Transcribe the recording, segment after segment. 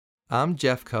I'm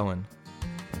Jeff Cohen.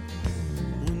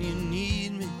 When you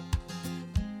need me,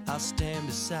 I'll stand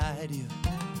beside you.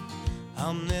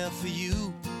 I'm there for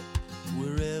you,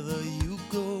 wherever you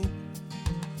go.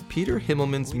 Peter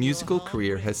Himmelman's musical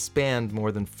career has spanned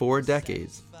more than 4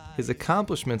 decades. His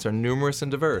accomplishments are numerous and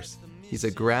diverse. He's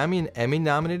a Grammy and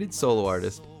Emmy-nominated solo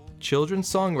artist, children's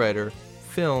songwriter,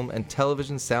 film and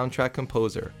television soundtrack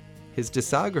composer. His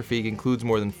discography includes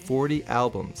more than 40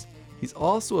 albums. He's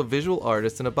also a visual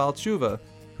artist and a Baal Tshuva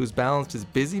who's balanced his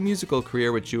busy musical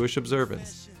career with Jewish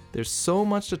observance. There's so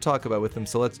much to talk about with him,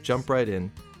 so let's jump right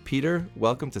in. Peter,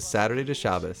 welcome to Saturday to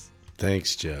Shabbos.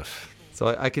 Thanks, Jeff.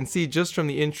 So I can see just from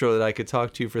the intro that I could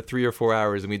talk to you for 3 or 4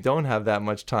 hours, and we don't have that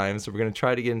much time, so we're going to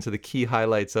try to get into the key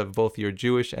highlights of both your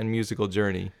Jewish and musical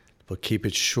journey. But keep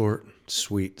it short,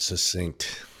 sweet,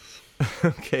 succinct.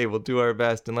 Okay, we'll do our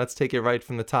best, and let's take it right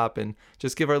from the top and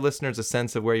just give our listeners a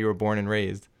sense of where you were born and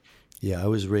raised. Yeah, I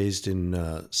was raised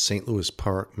in St. Louis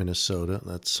Park, Minnesota.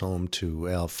 That's home to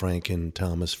Al Franken,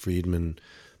 Thomas Friedman,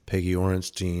 Peggy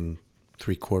Orenstein,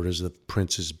 3/4 of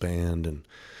Prince's band, and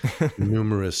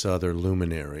numerous other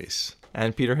luminaries.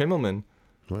 And Peter Himmelman.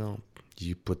 Well,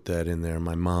 you put that in there.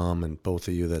 My mom and both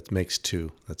of you, that makes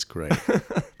 2. That's great.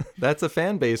 That's a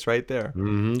fan base right there.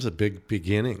 It's a big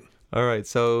beginning. All right,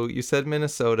 so you said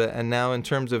Minnesota, and now in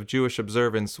terms of Jewish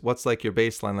observance, what's like your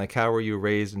baseline? Like, how were you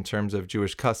raised in terms of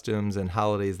Jewish customs and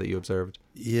holidays that you observed?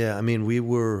 Yeah, I mean, we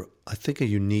were, I think, a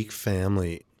unique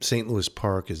family. St. Louis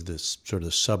Park is this sort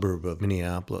of suburb of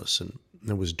Minneapolis, and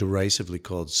it was derisively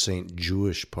called St.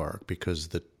 Jewish Park because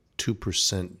the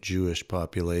 2% Jewish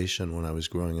population when I was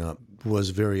growing up was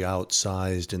very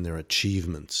outsized in their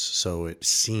achievements. So it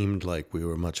seemed like we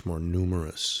were much more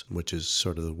numerous, which is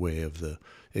sort of the way of the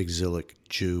exilic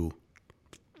Jew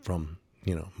from,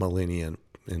 millennia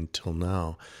until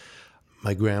now.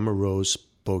 My grandma Rose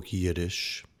spoke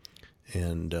Yiddish,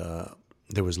 and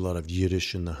there was a lot of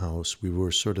Yiddish in the house. We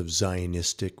were sort of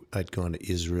Zionistic. I'd gone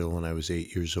to Israel when I was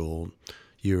 8 years old,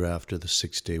 year after the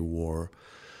Six-Day War.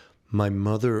 My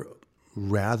mother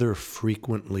rather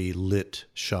frequently lit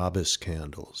Shabbos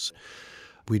candles.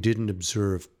 We didn't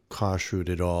observe kashrut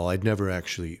at all. I'd never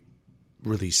actually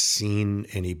really seen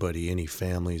any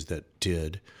families that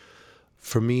did.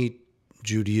 For me,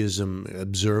 Judaism,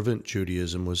 observant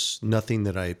Judaism, was nothing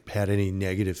that I had any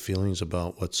negative feelings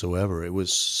about whatsoever. It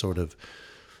was sort of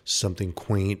something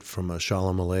quaint from a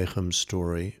Shalom Aleichem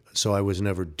story. So I was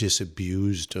never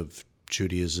disabused of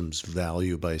Judaism's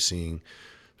value by seeing,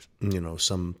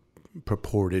 some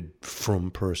purported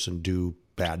frum person do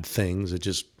bad things. It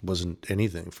just wasn't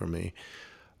anything for me.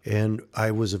 And I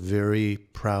was a very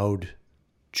proud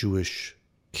Jewish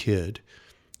kid.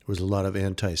 There was a lot of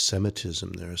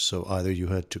anti-Semitism there, so either you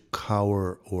had to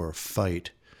cower or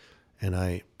fight, and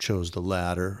I chose the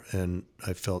latter, and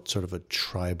I felt sort of a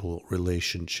tribal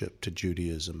relationship to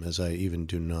Judaism, as I even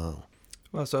do now.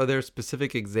 Well, so are there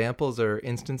specific examples or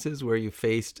instances where you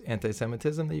faced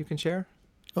anti-Semitism that you can share?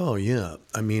 Oh, yeah.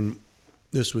 I mean,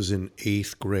 this was in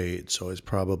 8th grade, so I was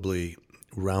probably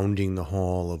rounding the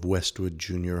hall of Westwood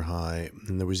Junior High,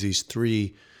 and there was these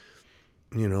 3,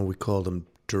 we called them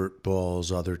dirt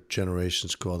balls, other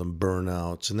generations called them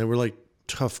burnouts, and they were like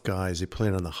tough guys. They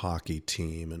played on the hockey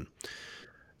team, and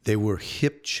they were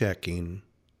hip checking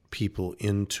people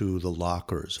into the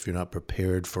lockers. If you're not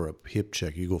prepared for a hip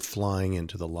check, you go flying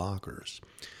into the lockers.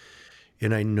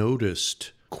 And I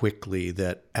noticed quickly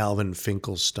that Alvin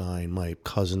Finkelstein, my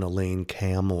cousin Elaine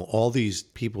Camel, all these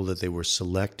people that they were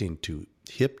selecting to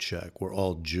hip check were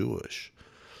all Jewish.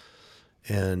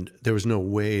 And there was no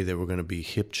way they were going to be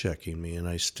hip checking me. And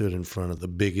I stood in front of the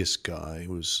biggest guy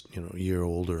who was, a year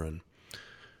older, and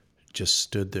just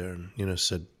stood there and,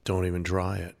 said, "Don't even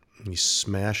try it." And he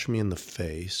smashed me in the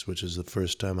face, which is the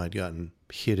first time I'd gotten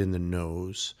hit in the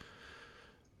nose.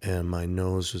 And my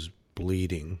nose was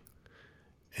bleeding.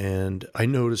 And I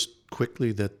noticed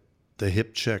quickly that the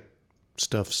hip check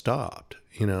stuff stopped.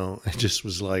 It just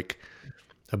was like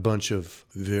a bunch of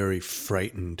very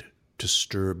frightened,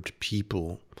 disturbed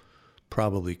people,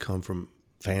 probably come from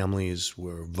families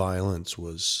where violence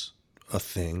was a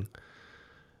thing.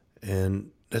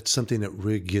 And that's something that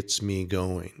really gets me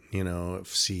going,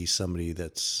 see somebody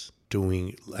that's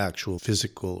doing actual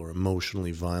physical or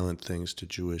emotionally violent things to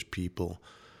Jewish people,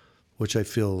 which I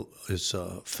feel is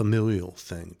a familial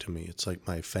thing to me. It's like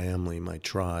my family, my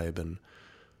tribe, and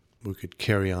we could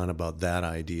carry on about that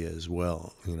idea as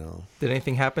well, Did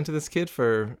anything happen to this kid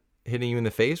for hitting you in the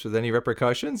face with any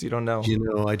repercussions? You don't know.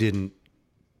 I didn't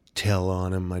tell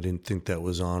on him. I didn't think that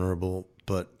was honorable,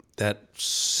 but that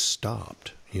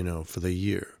stopped, for the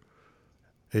year.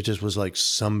 It just was like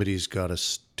somebody's got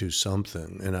to do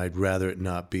something. And I'd rather it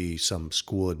not be some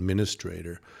school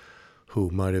administrator who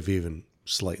might have even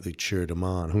slightly cheered him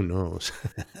on. Who knows?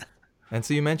 And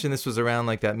so you mentioned this was around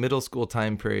like that middle school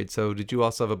time period. So did you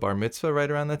also have a bar mitzvah right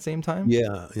around that same time?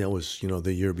 Yeah, it was,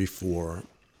 the year before.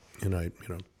 And I,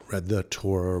 read the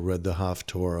Torah, read the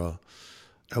Haftorah.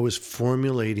 I was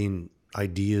formulating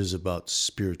ideas about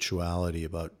spirituality,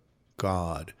 about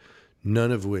God,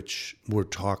 none of which were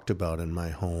talked about in my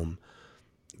home.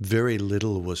 Very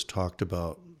little was talked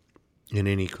about in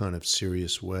any kind of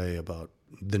serious way about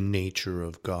the nature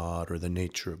of God or the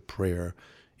nature of prayer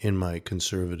in my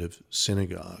conservative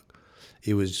synagogue.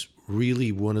 It was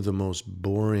really one of the most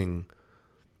boring,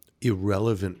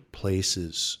 irrelevant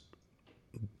places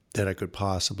that I could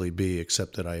possibly be,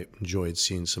 except that I enjoyed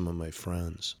seeing some of my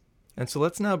friends. And so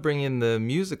let's now bring in the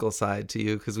musical side to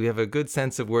you, because we have a good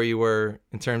sense of where you were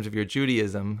in terms of your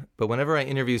Judaism. But whenever I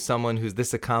interview someone who's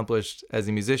this accomplished as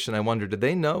a musician, I wonder, did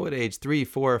they know at age 3,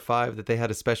 4, or 5 that they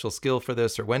had a special skill for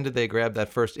this? Or when did they grab that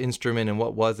first instrument, and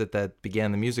what was it that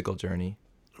began the musical journey?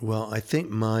 Well, I think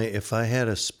if I had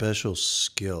a special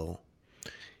skill,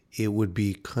 it would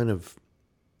be kind of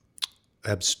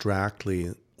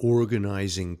abstractly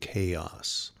organizing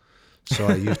chaos. So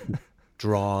I used to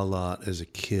draw a lot as a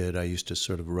kid. I used to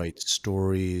sort of write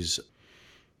stories.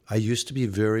 I used to be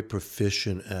very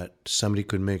proficient at somebody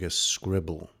could make a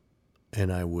scribble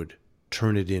and I would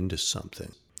turn it into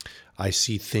something. I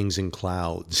see things in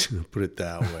clouds, put it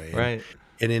that way. Right.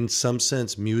 And in some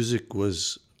sense, music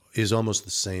is almost the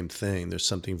same thing. There's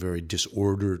something very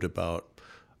disordered about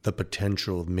the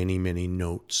potential of many, many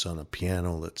notes on a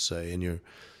piano, let's say, and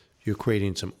you're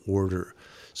creating some order.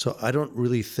 So I don't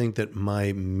really think that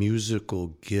my musical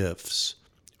gifts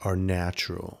are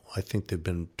natural. I think they've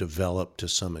been developed to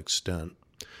some extent.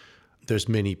 There's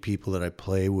many people that I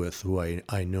play with who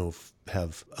I know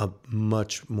have a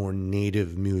much more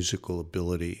native musical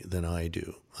ability than I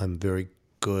do. I'm very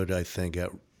good, I think,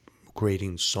 at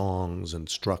creating songs and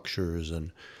structures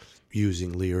and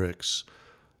using lyrics.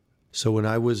 So when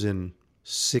I was in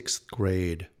 6th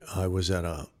grade, I was at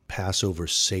a Passover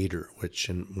Seder, which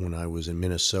when I was in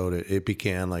Minnesota, it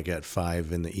began like at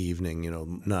 5 in the evening,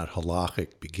 not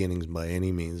halachic beginnings by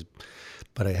any means.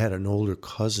 But I had an older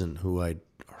cousin who I'd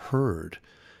heard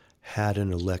had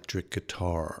an electric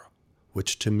guitar,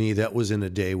 which to me, that was in a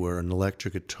day where an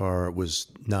electric guitar was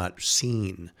not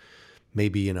seen,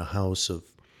 maybe in a house of,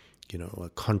 a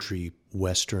country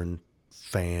western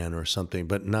fan or something,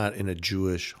 but not in a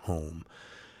Jewish home.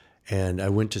 And I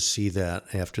went to see that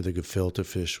after the gefilte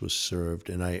fish was served,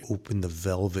 and I opened the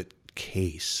velvet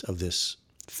case of this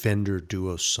Fender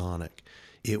Duosonic.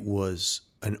 It was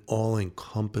an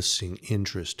all-encompassing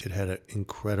interest. It had an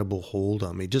incredible hold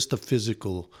on me, just the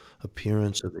physical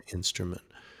appearance of the instrument.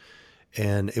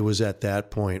 And it was at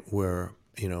that point where,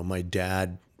 my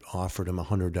dad offered him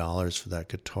 $100 for that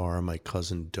guitar, my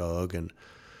cousin Doug, and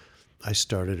I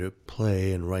started to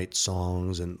play and write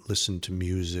songs and listen to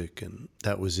music, and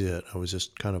that was it. I was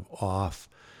just kind of off,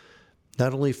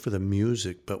 not only for the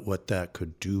music, but what that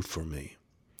could do for me.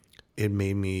 It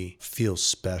made me feel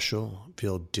special,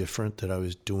 feel different, that I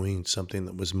was doing something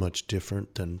that was much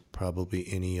different than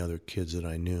probably any other kids that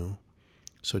I knew.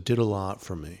 So it did a lot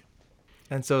for me.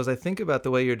 And so as I think about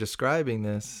the way you're describing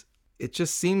this, it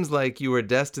just seems like you were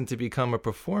destined to become a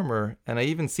performer. And I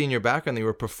even see in your background that you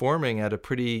were performing at a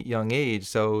pretty young age.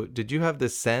 So did you have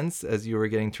this sense as you were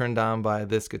getting turned on by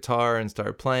this guitar and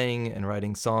started playing and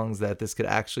writing songs that this could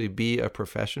actually be a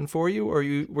profession for you? Or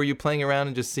were you playing around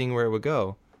and just seeing where it would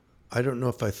go? I don't know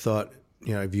if I thought,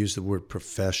 I've used the word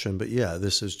profession, but yeah,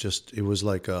 it was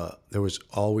like there was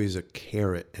always a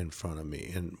carrot in front of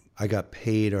me. And I got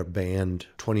paid our band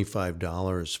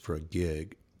 $25 for a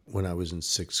gig. When I was in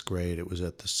 6th grade, it was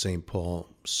at the St. Paul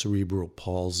Cerebral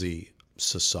Palsy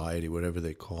Society, whatever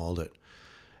they called it.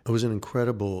 It was an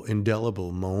incredible,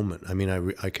 indelible moment. I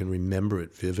mean, I can remember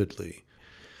it vividly.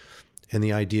 And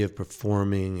the idea of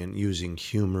performing and using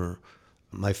humor.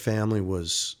 My family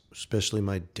was, especially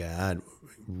my dad,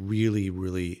 really,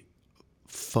 really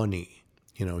funny.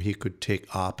 He could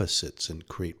take opposites and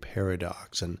create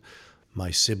paradox. And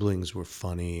my siblings were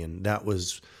funny, and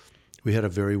we had a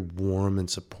very warm and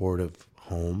supportive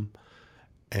home,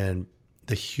 and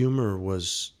the humor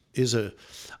is a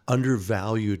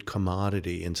undervalued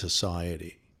commodity in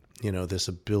society. This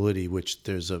ability, which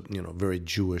there's a very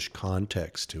Jewish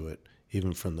context to it,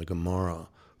 even from the Gemara,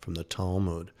 from the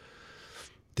Talmud.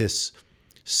 This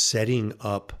setting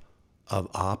up of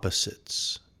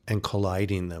opposites and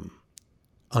colliding them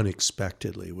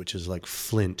unexpectedly, which is like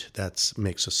flint. That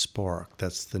makes a spark.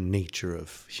 That's the nature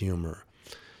of humor.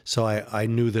 So I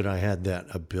knew that I had that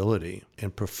ability,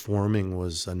 and performing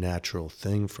was a natural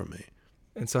thing for me.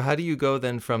 And so how do you go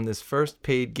then from this first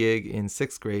paid gig in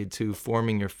 6th grade to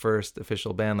forming your first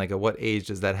official band? Like, at what age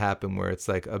does that happen where it's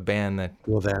like a band that...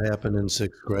 Well, that happened in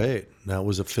 6th grade. That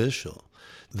was official.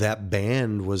 That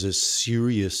band was as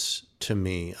serious to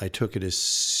me. I took it as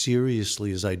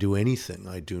seriously as I do anything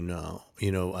I do now.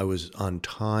 You know, I was on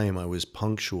time. I was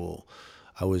punctual.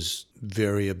 I was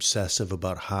very obsessive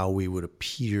about how we would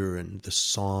appear, and the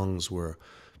songs were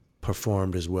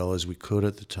performed as well as we could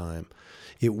at the time.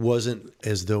 It wasn't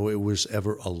as though it was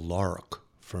ever a lark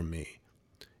for me.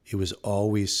 It was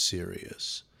always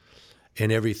serious.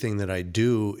 And everything that I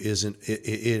do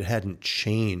it hadn't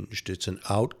changed. It's an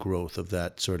outgrowth of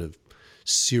that sort of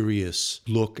serious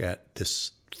look at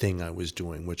this thing I was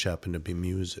doing, which happened to be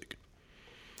music.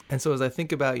 And so as I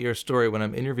think about your story, when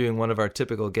I'm interviewing one of our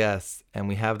typical guests and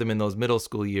we have them in those middle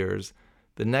school years,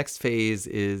 the next phase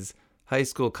is high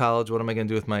school, college, what am I going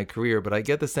to do with my career? But I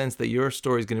get the sense that your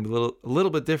story is going to be a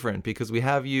little bit different, because we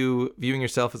have you viewing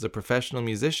yourself as a professional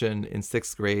musician in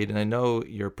 6th grade. And I know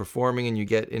you're performing and you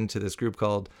get into this group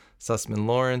called Sussman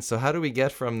Lawrence. So how do we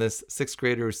get from this 6th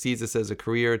grader who sees this as a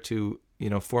career to, you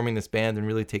know, forming this band and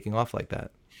really taking off like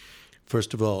that?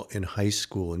 First of all, in high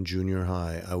school and junior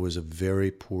high, I was a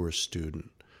very poor student.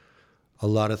 A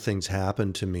lot of things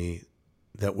happened to me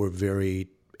that were very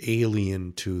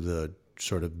alien to the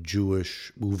sort of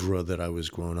Jewish oeuvre that I was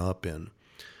grown up in.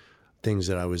 Things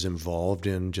that I was involved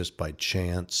in just by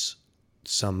chance.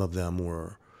 Some of them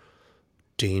were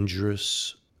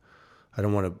dangerous. I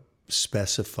don't want to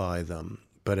specify them,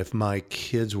 but if my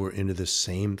kids were into the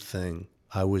same thing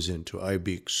I was into, I'd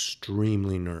be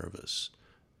extremely nervous.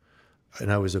 And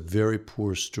I was a very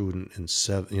poor student in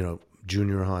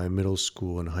junior high, middle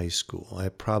school, and high school. I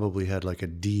probably had like a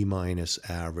D-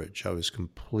 average. I was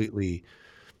completely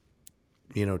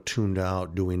tuned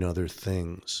out doing other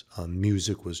things.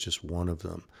 Music was just one of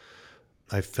them.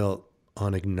 I felt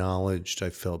unacknowledged. I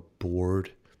felt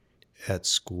bored at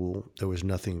school. There was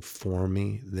nothing for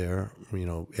me there,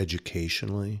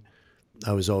 educationally.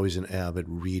 I was always an avid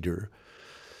reader.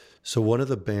 So one of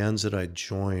the bands that I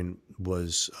joined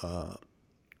was,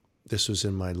 this was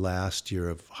in my last year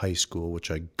of high school, which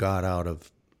I got out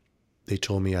of. They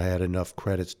told me I had enough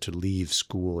credits to leave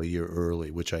school a year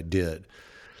early, which I did.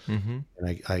 Mm-hmm.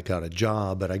 And I got a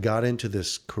job, but I got into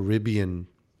this Caribbean,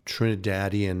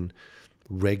 Trinidadian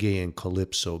reggae and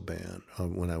calypso band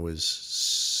when I was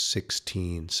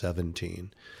 16,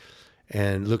 17.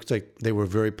 And it looked like they were a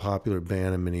very popular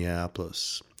band in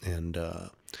Minneapolis. And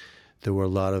there were a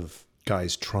lot of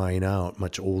guys trying out,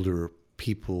 much older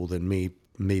people than me,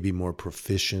 maybe more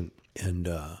proficient. And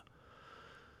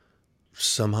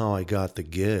somehow I got the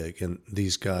gig, and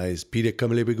these guys, Peter,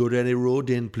 come let me go down the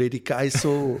road and play the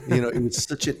kaiso. It was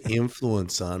such an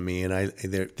influence on me, and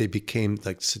they became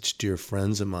like such dear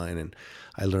friends of mine. And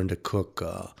I learned to cook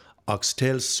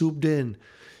oxtail soup, then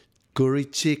curry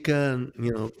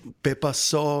chicken, pepper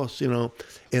sauce,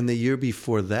 And the year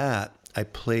before that, I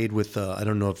played with I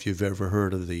don't know if you've ever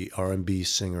heard of the R&B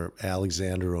singer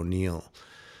Alexander O'Neal.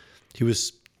 He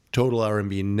was total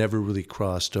R&B, never really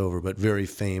crossed over, but very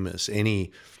famous.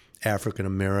 Any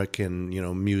African-American,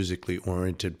 musically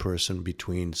oriented person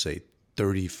between, say,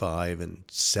 35 and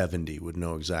 70 would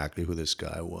know exactly who this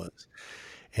guy was.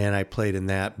 And I played in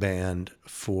that band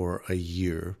for a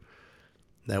year.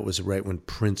 That was right when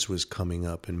Prince was coming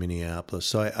up in Minneapolis.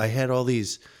 So I had all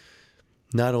these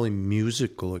not only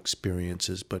musical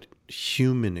experiences, but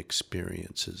human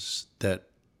experiences that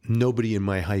nobody in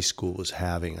my high school was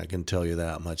having. I can tell you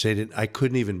that much. I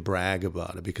couldn't even brag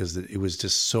about it because it was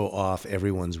just so off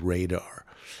everyone's radar.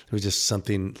 It was just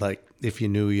something like, if you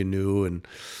knew, you knew, and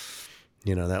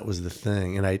that was the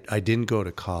thing. And I didn't go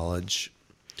to college.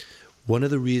 One of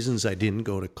the reasons I didn't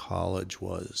go to college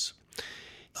was,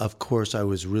 of course, I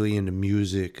was really into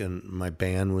music and my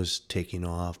band was taking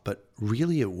off, but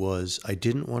really it was, I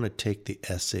didn't want to take the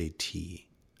SAT.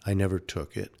 I never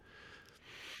took it,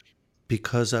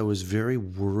 because I was very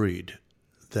worried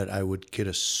that I would get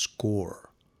a score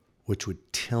which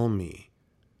would tell me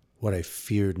what I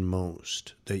feared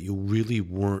most, that you really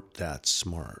weren't that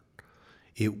smart.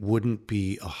 It wouldn't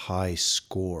be a high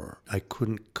score. I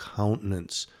couldn't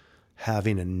countenance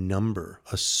having a number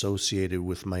associated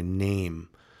with my name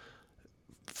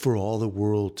for all the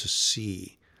world to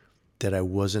see that I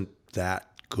wasn't that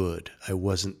good. I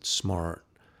wasn't smart.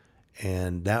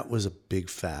 And that was a big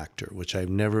factor, which I've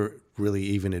never really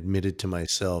even admitted to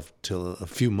myself till a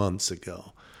few months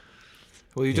ago.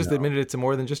 Well, you just admitted it to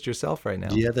more than just yourself right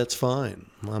now. Yeah, that's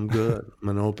fine. I'm good. I'm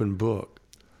an open book.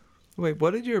 Wait,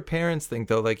 what did your parents think,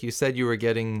 though? Like you said, you were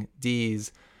getting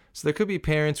D's. So there could be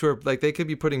parents who are like, they could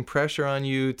be putting pressure on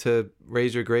you to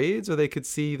raise your grades, or they could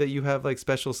see that you have like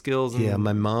special skills. Yeah,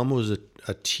 my mom was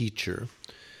a teacher.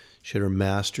 She had her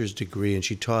master's degree, and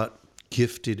she taught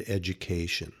gifted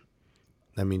education.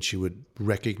 I mean, she would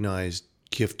recognize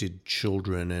gifted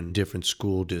children in different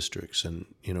school districts, and,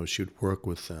 she would work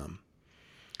with them.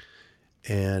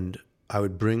 And I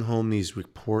would bring home these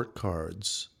report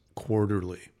cards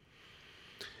quarterly,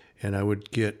 and I would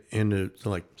get into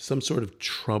like some sort of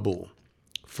trouble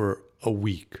for a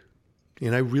week.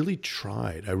 And I really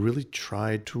tried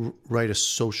to write a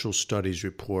social studies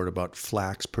report about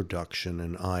flax production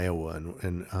in Iowa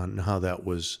and on how that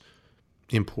was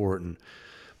important.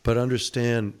 But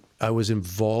understand, I was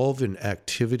involved in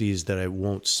activities that I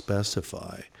won't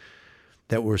specify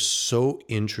that were so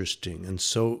interesting and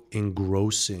so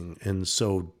engrossing and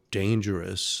so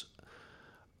dangerous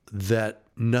that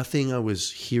nothing I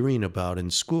was hearing about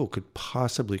in school could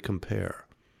possibly compare.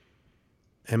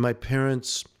 And my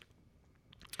parents,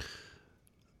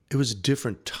 it was a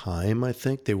different time, I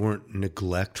think. They weren't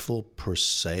neglectful per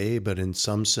se, but in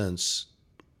some sense,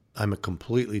 I'm a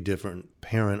completely different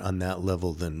parent on that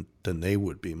level than they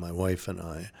would be, my wife and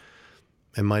I.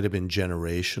 It might have been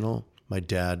generational. My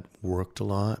dad worked a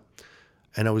lot,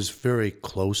 and I was very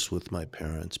close with my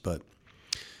parents, but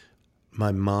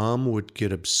my mom would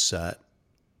get upset.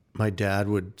 My dad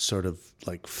would sort of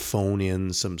like phone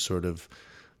in some sort of,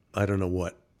 I don't know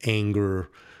what, anger,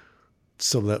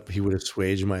 so that he would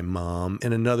assuage my mom.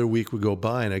 And another week would go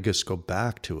by, and I just go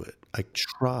back to it. I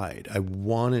tried. I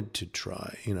wanted to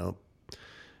try,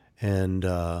 And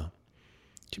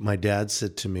my dad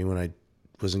said to me when I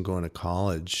wasn't going to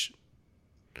college,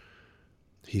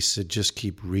 he said, just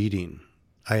keep reading.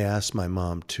 I asked my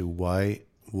mom too, why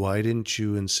didn't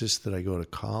you insist that I go to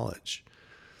college?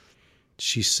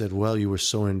 She said, well, you were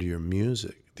so into your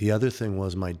music. The other thing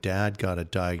was my dad got a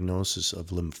diagnosis of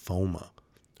lymphoma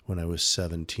when I was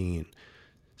 17.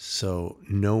 So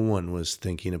no one was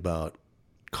thinking about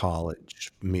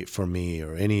college for me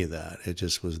or any of that. It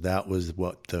just was, that was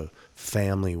what the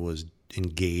family was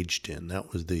engaged in.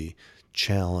 That was the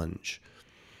challenge.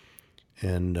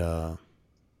 And,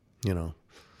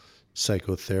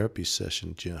 psychotherapy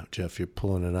session, Jeff, you're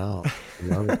pulling it out. I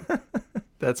love it.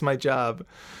 That's my job.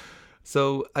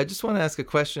 So I just want to ask a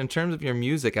question. In terms of your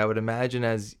music, I would imagine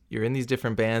as you're in these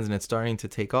different bands and it's starting to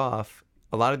take off,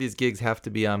 a lot of these gigs have to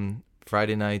be on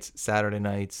Friday nights, Saturday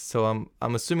nights. So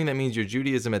I'm assuming that means your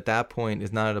Judaism at that point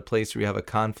is not at a place where you have a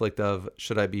conflict of,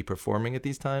 should I be performing at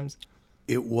these times?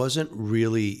 It wasn't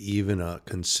really even a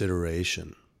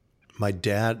consideration. My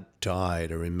dad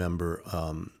died, I remember,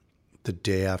 the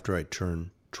day after I turned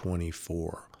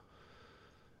 24.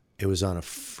 It was on a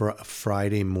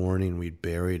Friday morning we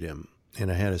buried him,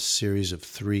 and I had a series of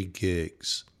 3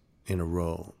 gigs in a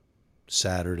row.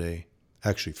 Friday,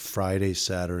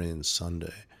 Saturday, and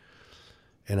Sunday.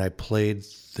 And I played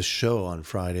the show on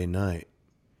Friday night.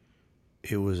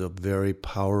 It was a very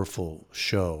powerful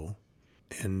show.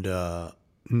 And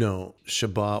no,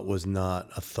 Shabbat was not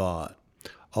a thought,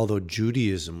 although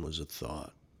Judaism was a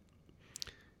thought.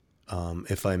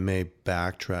 If I may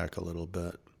backtrack a little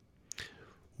bit.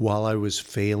 While I was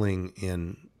failing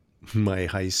in my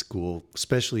high school,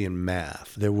 especially in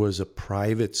math, there was a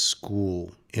private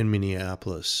school in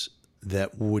Minneapolis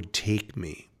that would take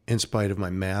me in spite of my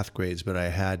math grades, but I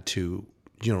had to,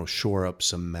 shore up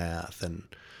some math. And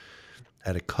I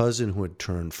had a cousin who had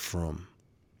turned frum,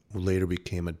 who later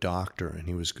became a doctor, and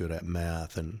he was good at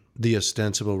math. And the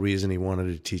ostensible reason he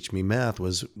wanted to teach me math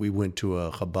was we went to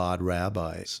a Chabad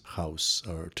rabbi's house,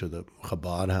 or to the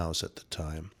Chabad house at the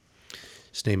time.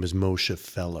 His name is Moshe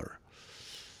Feller.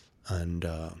 And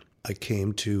I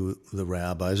came to the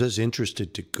rabbis. I was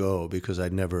interested to go because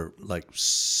I'd never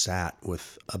sat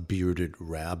with a bearded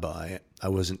rabbi. I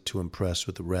wasn't too impressed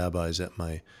with the rabbis at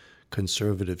my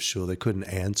conservative shul. They couldn't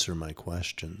answer my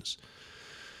questions.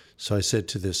 So I said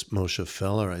to this Moshe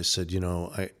Feller, I said,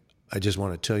 I just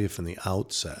want to tell you from the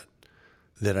outset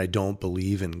that I don't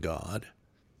believe in God.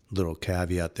 Little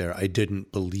caveat there. I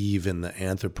didn't believe in the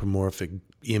anthropomorphic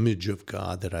image of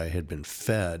God that I had been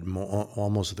fed,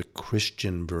 almost the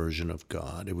Christian version of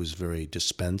God. It was very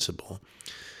dispensable.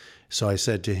 So I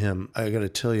said to him, I got to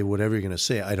tell you, whatever you're going to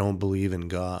say, I don't believe in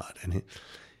God. And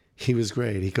he was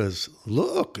great. He goes,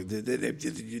 look,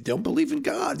 you don't believe in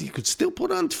God. You could still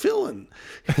put on tefillin.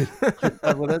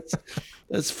 Well,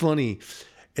 that's funny.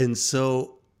 And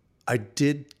so I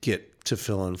did get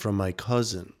tefillin from my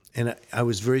cousin. And I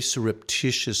was very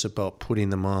surreptitious about putting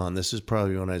them on. This is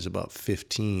probably when I was about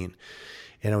 15.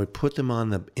 And I would put them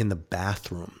on in the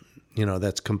bathroom.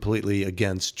 That's completely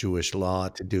against Jewish law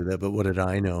to do that. But what did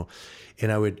I know?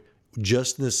 And I would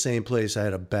just in the same place. I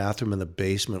had a bathroom in the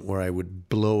basement where I would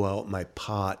blow out my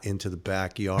pot into the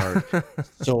backyard.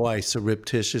 So I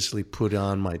surreptitiously put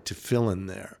on my tefillin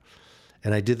there.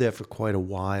 And I did that for quite a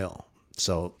while.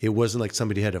 So it wasn't like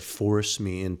somebody had to force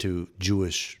me into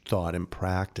Jewish thought and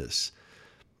practice.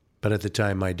 But at the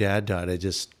time my dad died, I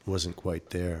just wasn't quite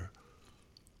there.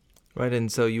 Right,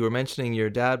 and so you were mentioning your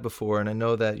dad before, and I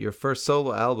know that your first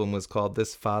solo album was called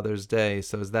This Father's Day.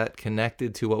 So is that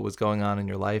connected to what was going on in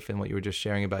your life and what you were just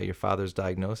sharing about your father's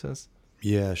diagnosis?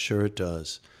 Yeah, sure it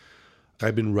does.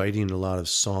 I've been writing a lot of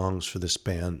songs for this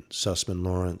band, Sussman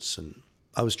Lawrence, and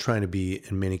I was trying to be,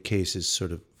 in many cases,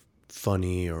 sort of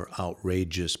funny or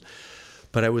outrageous.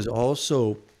 But I was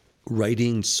also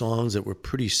writing songs that were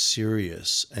pretty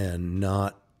serious and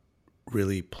not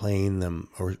really playing them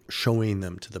or showing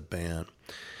them to the band.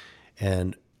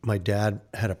 And my dad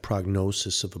had a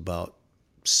prognosis of about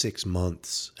 6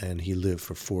 months, and he lived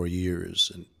for 4 years.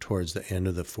 And towards the end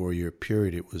of the 4-year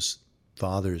period, it was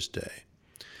Father's Day.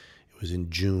 It was in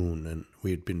June, and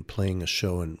we had been playing a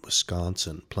show in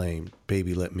Wisconsin, playing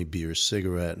Baby Let Me Be Your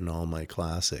Cigarette and all my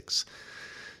classics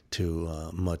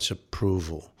to much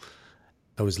approval.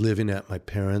 I was living at my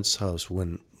parents' house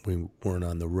when we weren't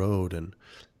on the road, and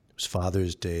it was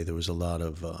Father's Day. There was a lot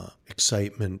of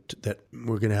excitement that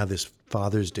we're going to have this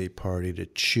Father's Day party to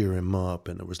cheer him up,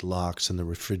 and there was locks in the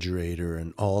refrigerator,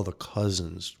 and all the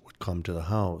cousins would come to the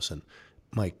house. And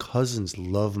my cousins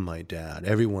loved my dad.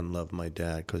 Everyone loved my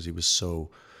dad because he was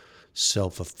so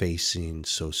self-effacing,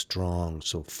 so strong,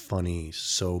 so funny,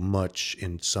 so much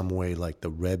in some way like the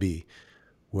Rebbe,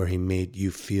 where he made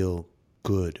you feel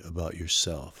good about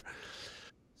yourself.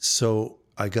 So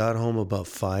I got home about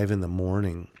 5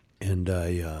 a.m, and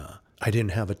I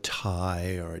didn't have a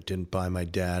tie, or I didn't buy my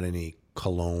dad any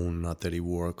cologne, not that he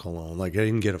wore cologne. Like, I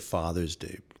didn't get a Father's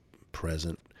Day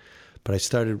present. But I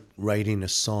started writing a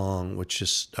song, which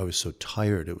just, I was so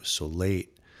tired, it was so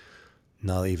late.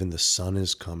 Now even the sun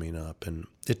is coming up. And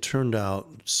it turned out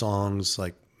songs,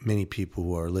 like many people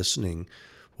who are listening,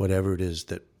 whatever it is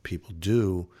that people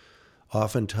do,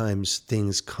 oftentimes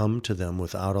things come to them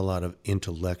without a lot of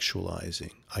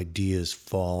intellectualizing. Ideas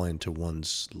fall into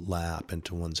one's lap,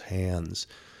 into one's hands.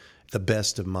 The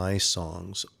best of my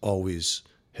songs always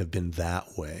have been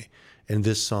that way. And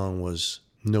this song was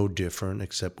no different,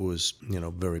 except it was,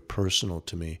 very personal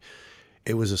to me.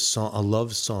 It was a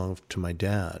love song to my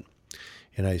dad.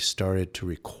 And I started to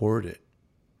record it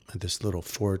at this little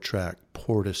 4-track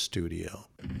Porta studio.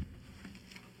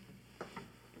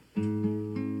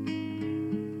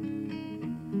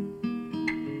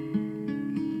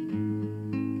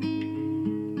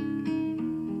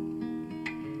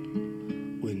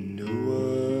 When no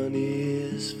one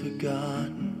is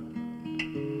forgotten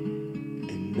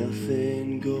and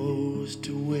nothing goes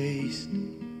to waste,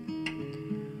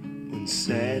 when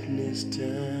sadness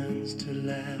turns to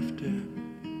laughter,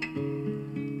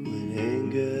 when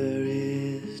anger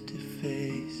is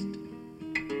defaced,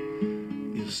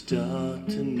 you'll start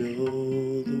to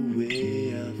know the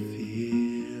way I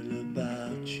feel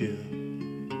about you.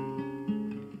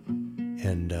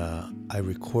 And I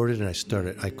recorded and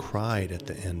I cried at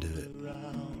the end of it.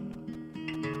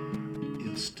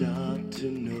 You'll start to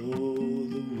know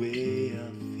the way I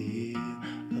feel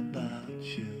about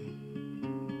you.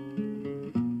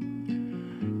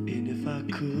 And if I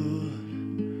could,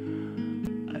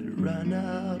 I'd run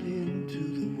out into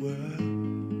the world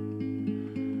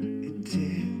and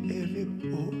tell every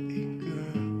boy and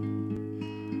girl.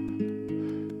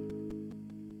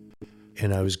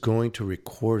 And I was going to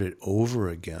record it over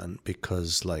again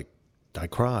because, I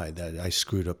cried that I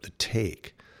screwed up the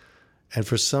take. And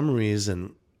for some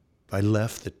reason, I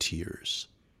left the tears.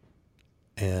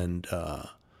 And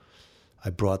I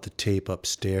brought the tape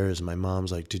upstairs. My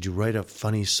mom's like, "Did you write a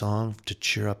funny song to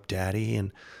cheer up Daddy?"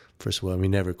 And first of all, we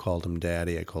never called him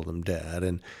Daddy. I called him Dad.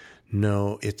 And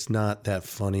no, it's not that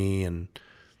funny. And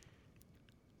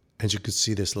you could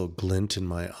see this little glint in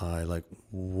my eye, like,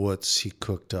 what's he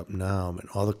cooked up now? And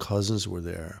all the cousins were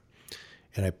there.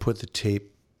 And I put the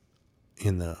tape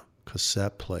in the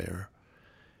cassette player.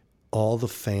 All the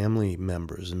family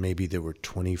members, and maybe there were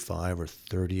 25 or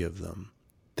 30 of them,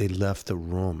 they left the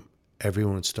room.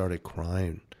 Everyone started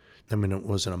crying. I mean, it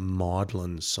wasn't a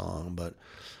maudlin song, but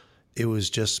it was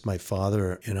just my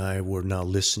father and I were now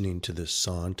listening to this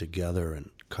song together and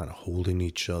kind of holding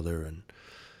each other. And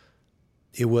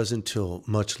it wasn't until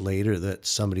much later that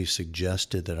somebody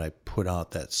suggested that I put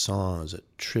out that song as a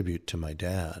tribute to my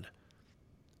dad.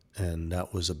 And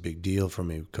that was a big deal for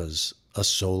me because a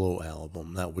solo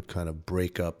album, that would kind of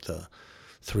break up the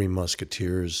Three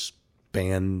Musketeers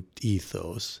band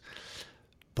ethos.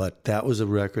 But that was a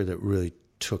record that really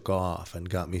took off and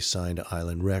got me signed to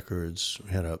Island Records.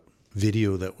 We had a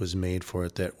video that was made for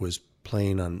it that was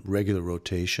playing on regular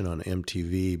rotation on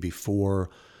MTV before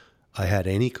I had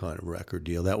any kind of record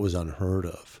deal. That was unheard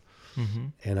of. Mm-hmm.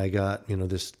 And I got,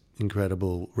 this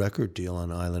incredible record deal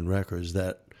on Island Records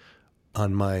that,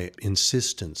 on my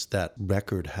insistence, that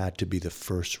record had to be the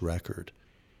first record.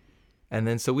 And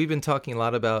then, so we've been talking a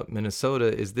lot about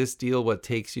Minnesota. Is this deal what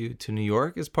takes you to New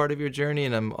York as part of your journey?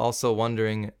 And I'm also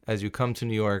wondering, as you come to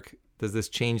New York, does this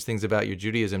change things about your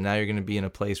Judaism? Now you're going to be in a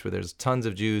place where there's tons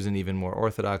of Jews and even more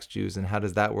Orthodox Jews. And how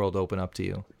does that world open up to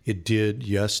you? It did,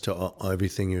 yes, to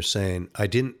everything you're saying. I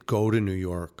didn't go to New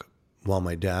York while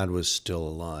my dad was still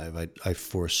alive. I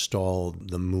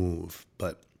forestalled the move.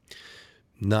 But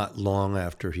not long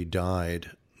after he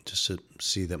died, just to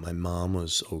see that my mom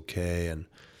was okay, and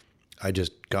I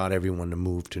just got everyone to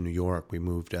move to New York. We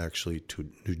moved actually to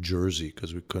New Jersey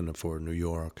because we couldn't afford New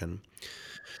York. And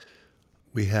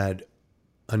we had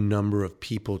a number of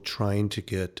people trying to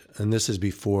get, and this is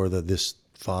before this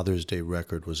Father's Day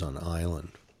record was on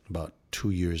Island, about 2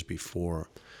 years before.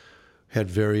 Had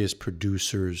various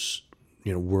producers,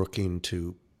 working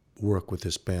to work with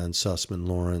this band, Sussman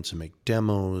Lawrence, and make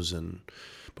demos.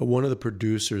 But one of the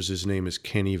producers, his name is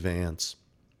Kenny Vance.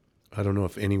 I don't know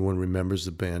if anyone remembers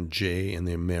the band Jay and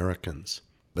the Americans,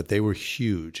 but they were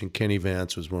huge. And Kenny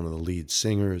Vance was one of the lead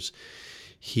singers.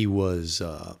 He was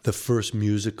the first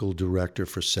musical director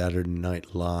for Saturday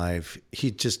Night Live.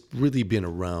 He'd just really been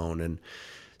around. And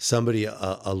somebody,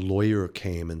 a lawyer,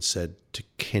 came and said to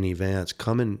Kenny Vance,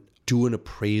 come and do an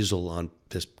appraisal on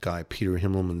this guy, Peter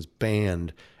Himmelman's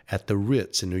band, at the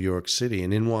Ritz in New York City.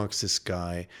 And in walks this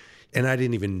guy, and I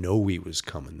didn't even know he was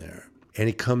coming there. And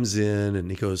he comes in and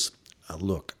he goes,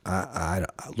 look, I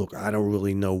don't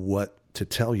really know what to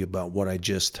tell you about what I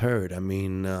just heard. I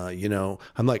mean, I'm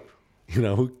like,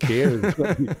 who cares?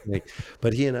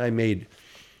 But he and I made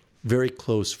very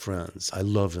close friends. I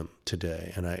love him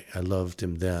today, and I loved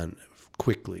him then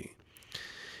quickly.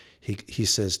 He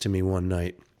says to me one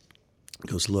night, he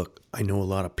goes, look, I know a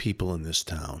lot of people in this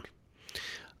town.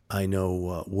 I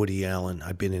know Woody Allen.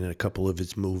 I've been in a couple of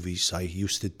his movies. I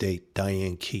used to date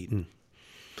Diane Keaton.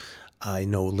 I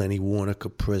know Lenny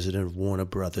Waronker, president of Warner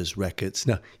Brothers Records.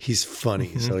 Now, he's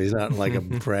funny, so he's not like a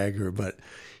bragger, but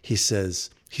he says,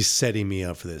 he's setting me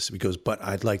up for this. He goes, but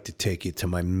I'd like to take you to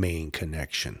my main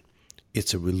connection.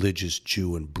 It's a religious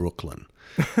Jew in Brooklyn.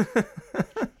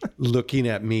 Looking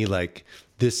at me like,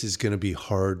 this is going to be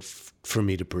hard for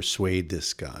me to persuade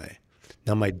this guy.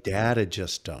 Now, my dad had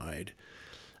just died.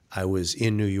 I was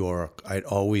in New York. I'd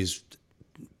always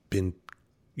been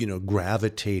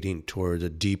gravitating toward a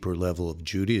deeper level of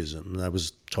Judaism. And I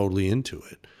was totally into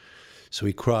it. So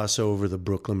we cross over the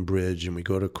Brooklyn Bridge and we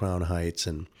go to Crown Heights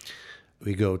and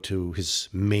we go to his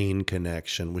main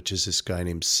connection, which is this guy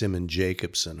named Simon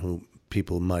Jacobson, who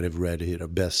people might have read. He had a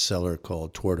bestseller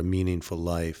called Toward a Meaningful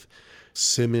Life.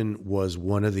 Simon was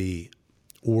one of the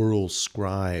oral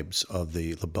scribes of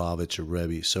the Lubavitcher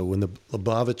Rebbe. So when the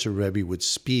Lubavitcher Rebbe would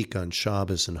speak on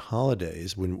Shabbos and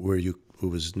holidays, it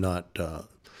was not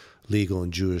legal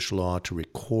in Jewish law to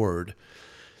record,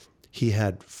 he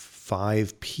had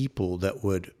 5 people that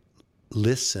would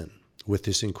listen with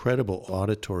this incredible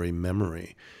auditory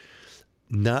memory,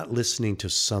 not listening to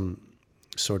some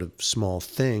sort of small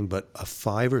thing, but a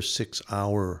 5 or 6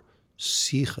 hour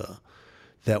sicha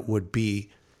that would be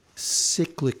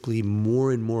cyclically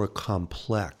more and more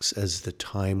complex as the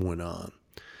time went on.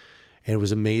 And it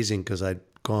was amazing because I'd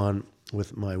gone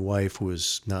with my wife, who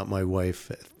was not my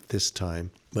wife at this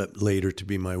time, but later to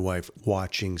be my wife,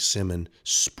 watching Simon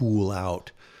spool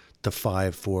out the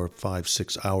 4, 5,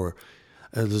 6 hour.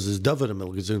 There's this David, and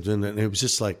it was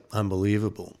just like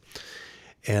unbelievable.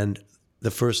 And the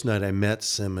first night I met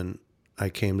Simon, I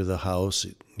came to the house,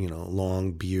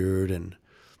 long beard and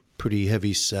pretty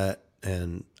heavy set.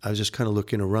 And I was just kind of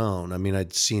looking around. I mean,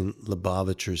 I'd seen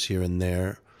Lubavitchers here and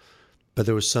there, but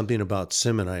there was something about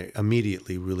Simon I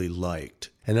immediately really liked.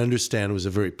 And understand it was a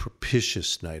very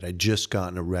propitious night. I'd just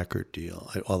gotten a record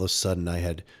deal. All of a sudden, I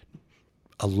had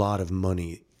a lot of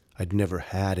money. I'd never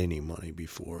had any money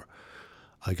before.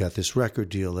 I got this record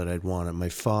deal that I'd wanted. My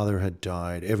father had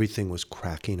died. Everything was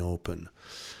cracking open.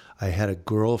 I had a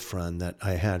girlfriend that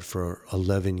I had for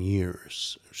 11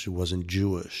 years. She wasn't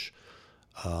Jewish.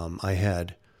 I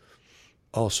had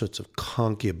all sorts of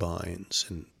concubines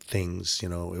and things,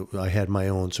 I had my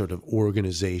own sort of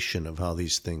organization of how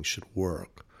these things should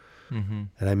work. Mm-hmm.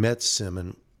 And I met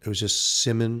Simon. It was just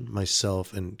Simon,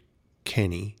 myself, and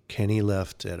Kenny. Kenny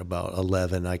left at about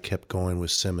 11. I kept going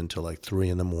with Simon till like 3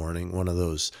 a.m, one of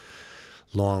those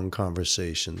long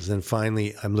conversations. Then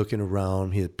finally, I'm looking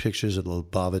around. He had pictures of the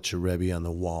Lubavitcher Rebbe on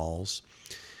the walls.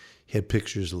 He had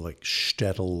pictures of like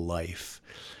shtetl life.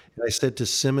 And I said to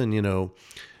Simon,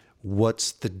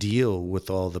 what's the deal with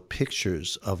all the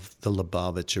pictures of the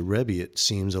Lubavitcher Rebbe? It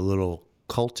seems a little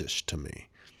cultish to me.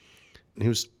 And he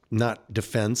was not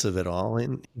defensive at all,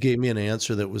 and gave me an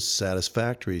answer that was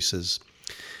satisfactory. He says,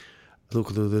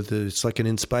 look, it's like an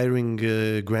inspiring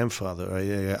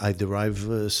grandfather. I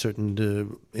derive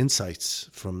certain insights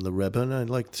from the Rebbe, and I'd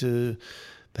like to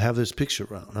have this picture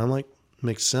around. I'm like,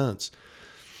 makes sense.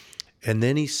 And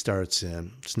then he starts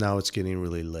in. So now it's getting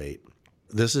really late.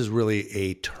 This is really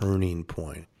a turning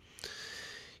point.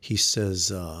 He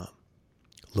says,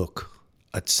 look,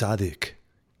 a tzaddik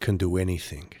can do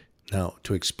anything. Now,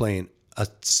 to explain, a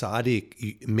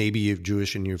tzaddik, maybe you're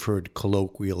Jewish and you've heard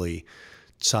colloquially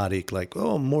tzaddik, like,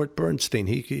 oh, Mort Bernstein,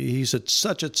 he's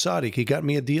such a tzaddik. He got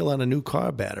me a deal on a new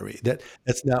car battery.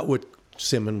 That's not what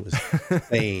Simon was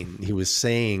saying. He was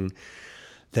saying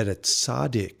that a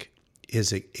tzaddik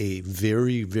is a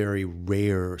very, very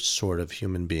rare sort of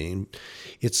human being.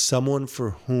 It's someone for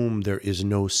whom there is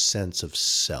no sense of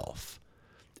self.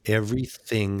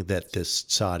 Everything that this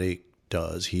tzaddik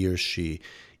does, he or she,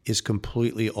 is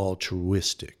completely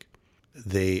altruistic.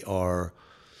 They are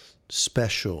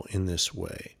special in this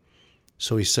way.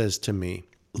 So he says to me,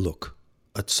 look,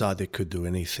 a tzaddik could do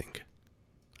anything.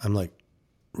 I'm like,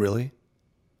 really?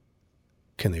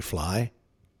 Can they fly?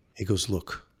 He goes,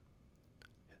 look,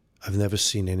 I've never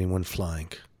seen anyone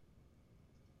flying.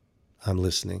 I'm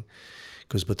listening. He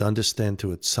goes, but understand,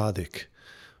 to a tzaddik,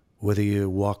 whether you're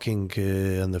walking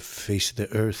on the face of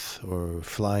the earth or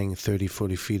flying 30,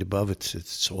 40 feet above it,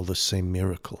 it's all the same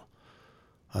miracle.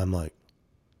 I'm like,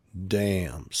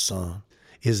 damn, son.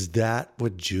 Is that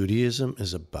what Judaism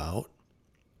is about?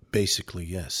 Basically,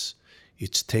 yes.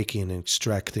 It's taking and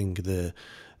extracting the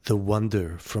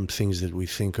wonder from things that we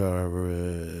think are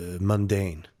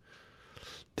mundane.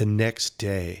 The next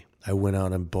day, I went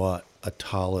out and bought a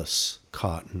tallis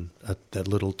cotton, that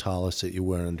little tallis that you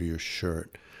wear under your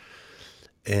shirt.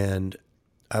 And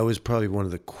I was probably one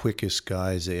of the quickest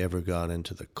guys they ever got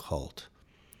into the cult.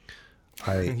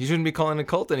 You shouldn't be calling it a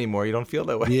cult anymore. You don't feel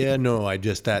that way. Yeah, no,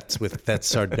 that's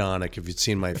sardonic. If you'd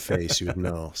seen my face, you would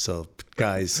know. So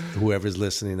guys, whoever's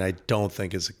listening, I don't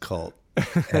think it's a cult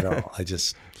at all.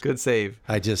 Good save.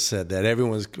 I just said that.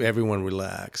 Everyone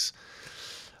relax.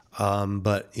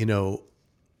 But,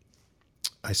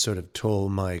 I sort of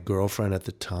told my girlfriend at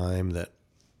the time that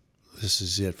this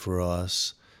is it for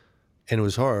us. And it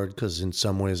was hard because in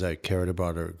some ways I cared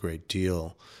about her a great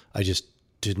deal. I just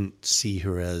didn't see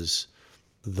her as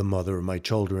the mother of my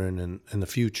children and the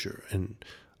future. And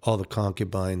all the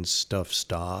concubine stuff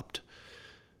stopped.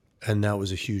 And that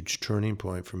was a huge turning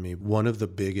point for me, one of the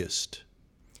biggest.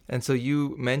 And so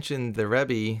you mentioned the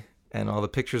Rebbe and all the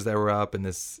pictures that were up and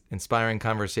this inspiring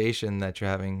conversation that you're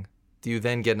having. Do you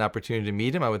then get an opportunity to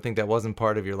meet him? I would think that wasn't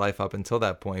part of your life up until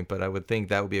that point, but I would think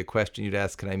that would be a question you'd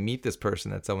ask, can I meet this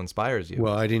person that so inspires you?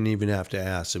 Well, I didn't even have to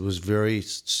ask. It was very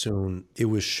soon. It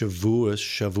was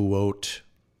Shavuot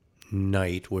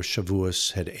night, where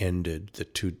Shavuos had ended, the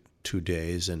two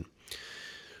days, and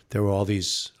there were all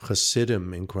these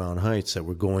Hasidim in Crown Heights that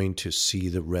were going to see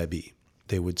the Rebbe.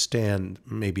 They would stand,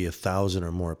 maybe 1,000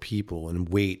 or more people, and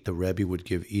wait. The Rebbe would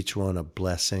give each one a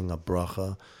blessing, a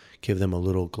bracha, give them a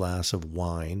little glass of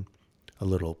wine, a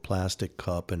little plastic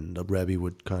cup, and the Rebbe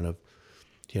would kind of,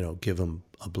 give them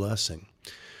a blessing.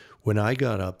 When I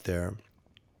got up there,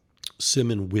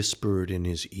 Simon whispered in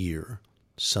his ear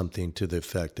something to the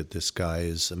effect that this guy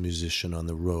is a musician on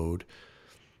the road,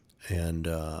 and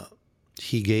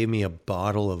he gave me a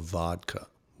bottle of vodka,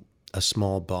 a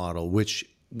small bottle, which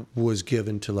was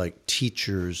given to like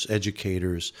teachers,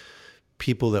 educators,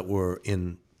 people that were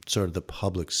in sort of the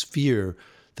public sphere,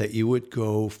 that you would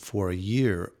go for a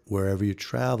year wherever you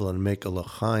travel and make a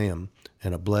l'chaim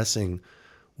and a blessing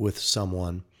with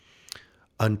someone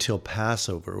until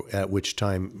Passover, at which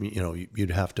time,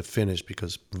 you'd have to finish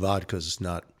because vodka is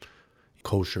not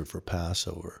kosher for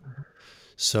Passover.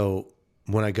 So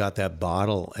when I got that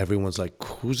bottle, everyone's like,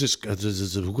 who's this guy?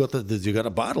 You got a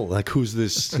bottle? Like, who's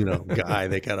this, guy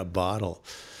that got a bottle?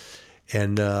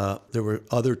 And there were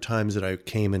other times that I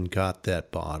came and got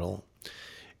that bottle.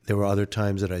 There were other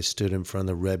times that I stood in front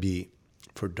of the Rebbe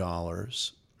for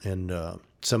dollars. And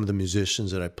some of the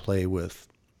musicians that I play with,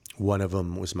 one of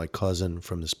them was my cousin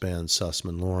from this band,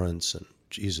 Sussman Lawrence, and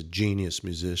he's a genius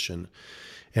musician.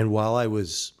 And while I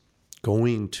was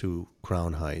going to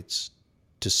Crown Heights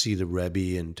to see the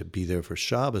Rebbe and to be there for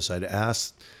Shabbos, I'd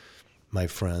asked my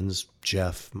friends,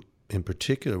 Jeff in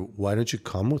particular, why don't you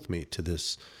come with me to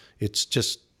this? It's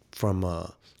just from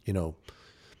a,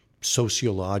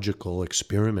 sociological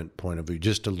experiment point of view,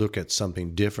 just to look at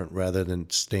something different rather than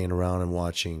staying around and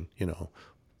watching,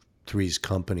 Three's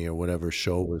Company or whatever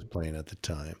show was playing at the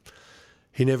time.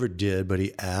 He never did, but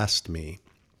he asked me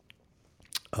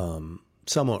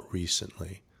somewhat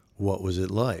recently, what was it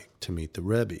like to meet the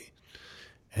Rebbe?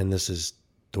 And this is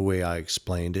the way I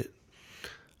explained it.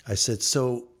 I said,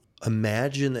 so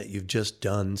imagine that you've just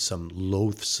done some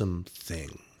loathsome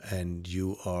thing and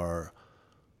you are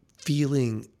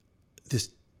feeling this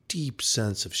deep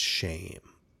sense of shame.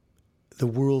 The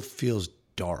world feels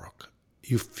dark.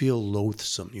 You feel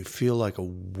loathsome. You feel like a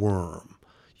worm.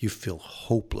 You feel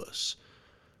hopeless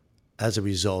as a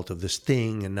result of this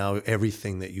thing, and now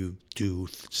everything that you do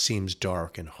seems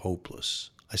dark and hopeless.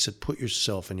 I said, put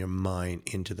yourself and your mind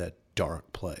into that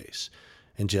dark place.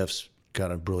 And Jeff's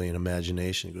got a brilliant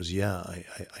imagination. He goes, yeah,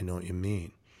 I know what you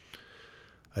mean.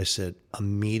 I said, a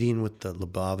meeting with the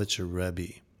Lubavitcher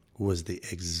Rebbe was the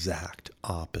exact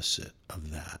opposite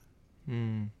of that.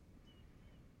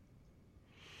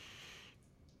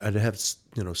 I'd have,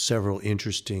 several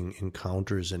interesting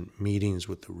encounters and meetings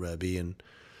with the Rebbe, and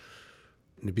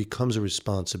it becomes a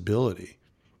responsibility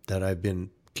that I've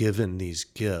been given these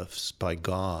gifts by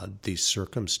God, these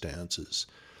circumstances,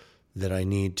 that I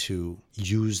need to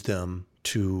use them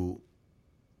to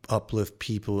uplift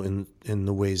people in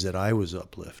the ways that I was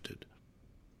uplifted.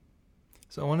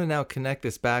 So I want to now connect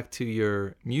this back to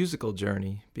your musical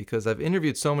journey, because I've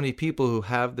interviewed so many people who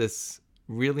have this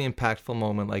really impactful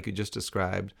moment like you just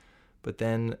described, but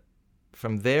then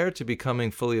from there to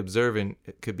becoming fully observant,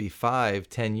 it could be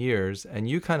 5-10 years, and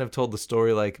you kind of told the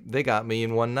story like they got me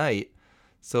in one night.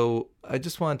 So I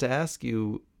just wanted to ask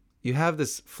you, you have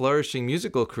this flourishing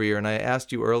musical career, and I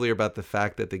asked you earlier about the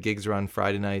fact that the gigs are on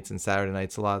Friday nights and Saturday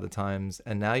nights a lot of the times,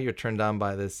 and now you're turned on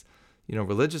by this,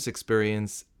 religious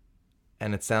experience,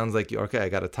 and it sounds like, okay, I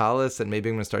got a tallis, and maybe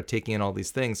I'm going to start taking in all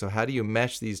these things. So how do you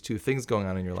mesh these two things going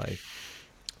on in your life?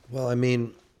 Well,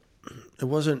 it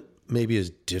wasn't maybe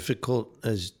as difficult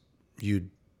as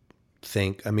you'd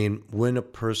think. When a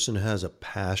person has a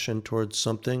passion towards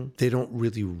something, they don't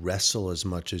really wrestle as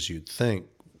much as you'd think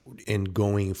in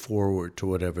going forward to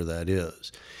whatever that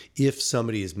is. If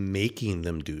somebody is making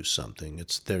them do something,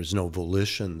 there's no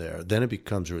volition there, then it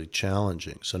becomes really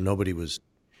challenging. So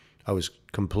I was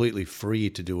completely free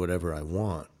to do whatever I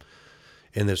want.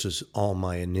 And this was all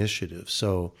my initiative.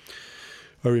 So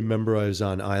I remember I was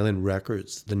on Island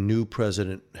Records. The new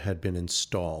president had been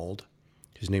installed.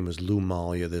 His name was Lou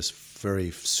Maglia, this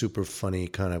very super funny,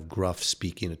 kind of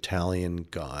gruff-speaking Italian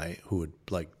guy who had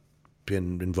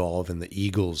been involved in the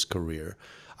Eagles' career.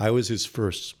 I was his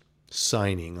first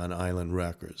signing on Island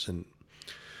Records, and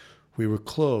we were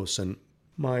close. And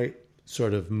my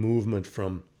sort of movement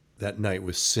from that night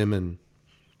with Simon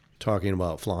talking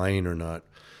about flying or not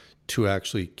to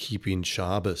actually keeping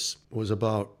Shabbos was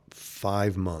about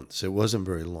 5 months. It wasn't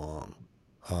very long.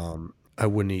 I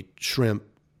wouldn't eat shrimp.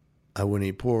 I wouldn't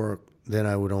eat pork. Then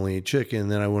I would only eat chicken.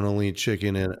 Then I would only eat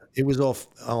chicken. And it was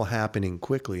all happening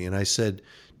quickly. And I said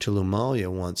to Lou Maglia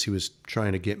once, he was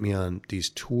trying to get me on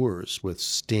these tours with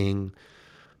Sting.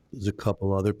 There's a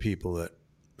couple other people that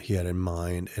he had in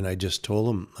mind. And I just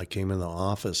told him, I came in the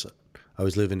office. I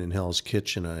was living in Hell's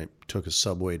Kitchen. I took a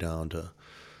subway down to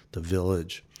the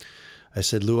Village. I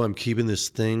said, Lou, I'm keeping this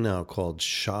thing now called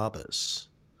Shabbos.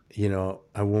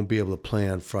 I won't be able to play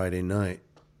on Friday night.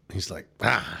 He's like,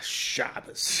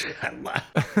 Shabbos.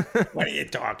 What are you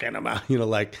talking about?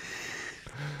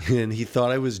 And he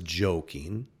thought I was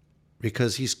joking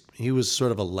because he was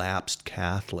sort of a lapsed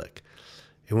Catholic.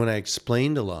 And when I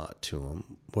explained a lot to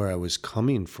him where I was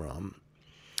coming from,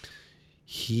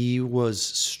 he was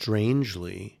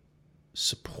strangely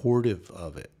supportive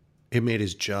of it. It made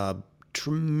his job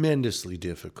tremendously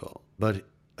difficult, but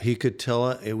he could tell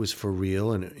it was for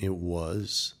real, and it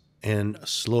was. And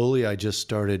slowly I just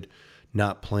started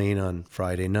not playing on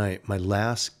Friday night. My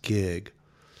last gig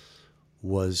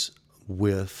was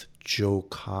with Joe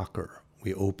Cocker.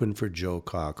 We opened for Joe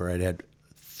Cocker. I'd had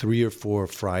 3 or 4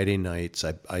 Friday nights.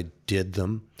 I did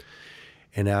them.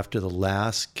 And after the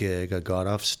last gig, I got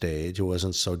off stage. It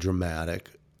wasn't so dramatic.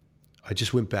 I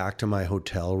just went back to my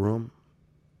hotel room.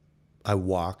 I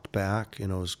walked back, it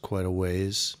was quite a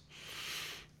ways.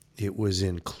 It was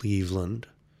in Cleveland.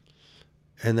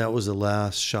 And that was the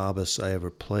last Shabbos I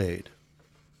ever played.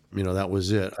 That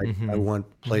was it. I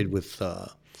played with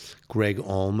Greg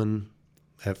Allman,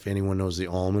 if anyone knows the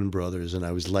Allman Brothers, and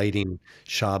I was lighting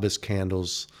Shabbos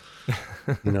candles,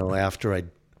 after I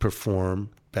performed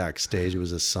backstage. It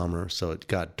was a summer, so it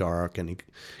got dark, and he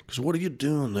goes, "What are you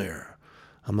doing there?"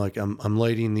 I'm like, I'm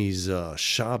lighting these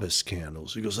Shabbos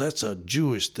candles. He goes, that's a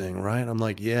Jewish thing, right? I'm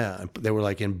like, yeah. They were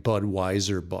like in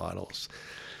Budweiser bottles.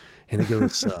 And he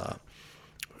goes,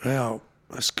 well,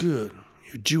 that's good.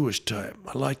 You're Jewish type.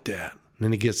 I like that. And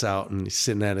then he gets out and he's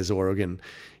sitting at his organ.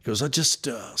 He goes, I just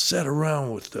sat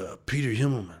around with Peter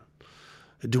Himmelman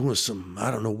doing some, I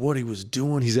don't know what he was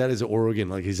doing. He's at his organ,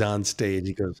 like he's on stage.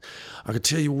 He goes, I can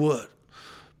tell you what,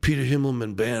 Peter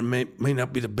Himmelman band may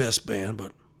not be the best band,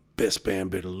 but best band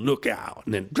better look out.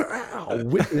 And then,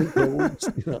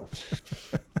 you know.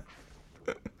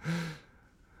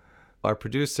 Our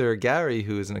producer, Gary,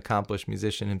 who is an accomplished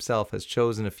musician himself, has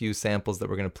chosen a few samples that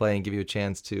we're going to play and give you a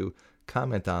chance to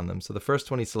comment on them. So the first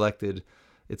one he selected,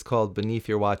 it's called Beneath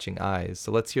Your Watching Eyes.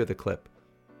 So let's hear the clip.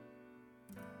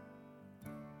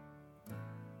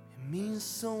 It means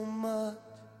so much.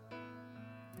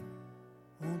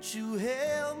 Won't you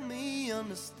help me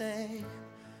understand?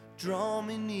 Draw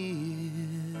me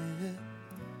near.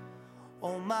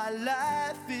 All my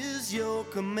life is your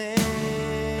command.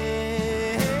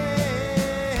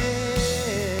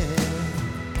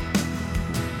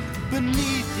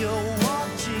 Beneath your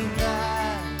watching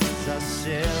eyes, I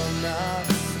shall not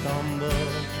stumble.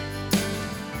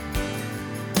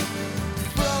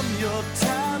 From your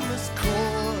timeless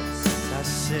course, I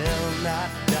shall not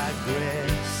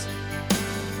digress.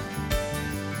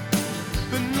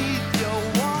 Beneath your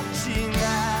watching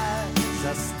eyes,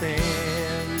 I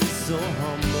stand so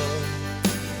humble,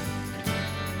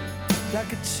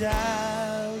 like a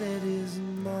child at his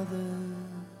mother's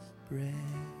breast.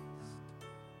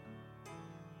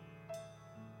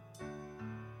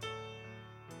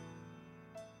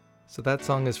 So that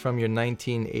song is from your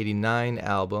 1989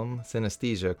 album,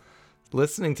 Synesthesia.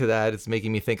 Listening to that, it's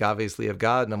making me think obviously of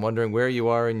God, and I'm wondering where you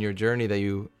are in your journey that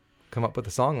you come up with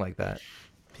a song like that.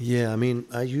 Yeah, I mean,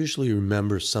 I usually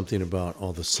remember something about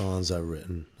all the songs I've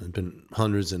written. There've been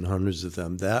hundreds and hundreds of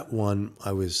them. That one,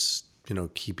 I was,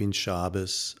 keeping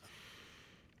Shabbos.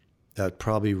 I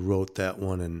probably wrote that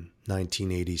one in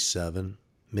 1987,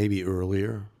 maybe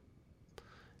earlier.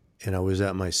 And I was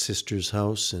at my sister's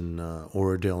house in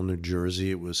Oradell, New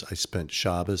Jersey. I spent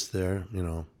Shabbos there.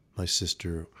 My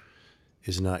sister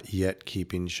is not yet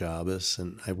keeping Shabbos.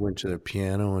 And I went to their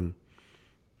piano, and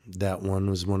that one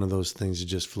was one of those things that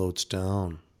just floats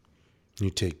down.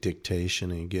 You take dictation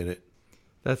and you get it.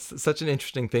 That's such an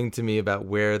interesting thing to me about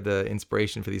where the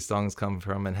inspiration for these songs come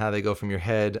from and how they go from your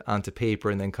head onto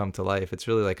paper and then come to life. It's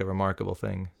really like a remarkable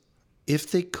thing.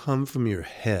 If they come from your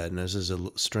head, and this is a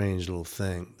strange little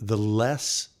thing, the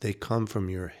less they come from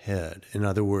your head, in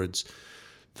other words,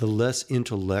 the less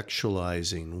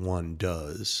intellectualizing one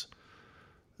does,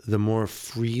 the more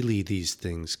freely these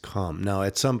things come. Now,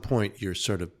 at some point, you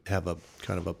sort of have a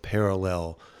kind of a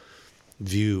parallel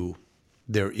view.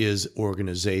 There is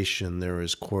organization, there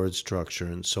is chord structure,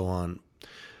 and so on.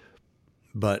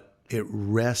 But it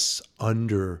rests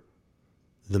under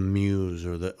the muse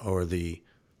or the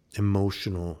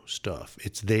emotional stuff.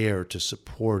 It's there to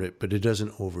support it, but it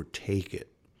doesn't overtake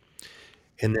it.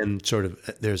 And then sort of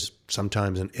there's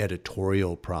sometimes an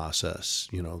editorial process,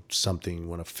 something you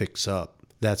want to fix up.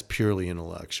 That's purely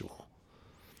intellectual.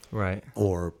 Right.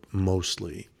 Or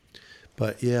mostly.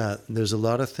 But yeah, there's a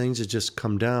lot of things that just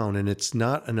come down, and it's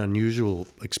not an unusual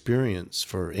experience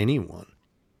for anyone.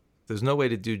 There's no way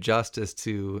to do justice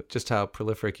to just how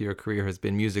prolific your career has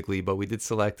been musically, but we did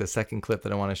select a second clip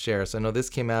that I want to share. So I know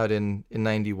this came out in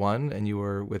 91, and you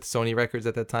were with Sony Records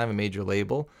at that time, a major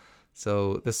label.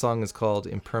 So this song is called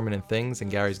Impermanent Things, and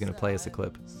Gary's going to play us a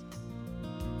clip.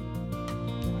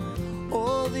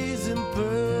 All these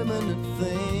impermanent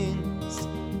things,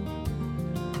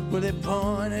 well, they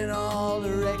point in all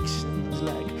directions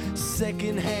like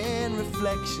second-hand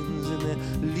reflections, and they're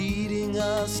leading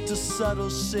us to subtle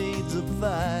shades of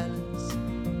violence.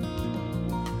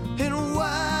 And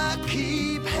why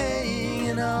keep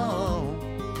hanging on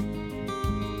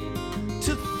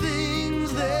to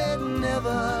things that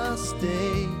never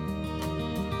stay,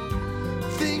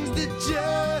 things that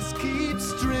just keep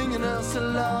stringing us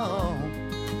along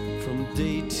from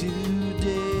day to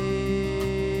day?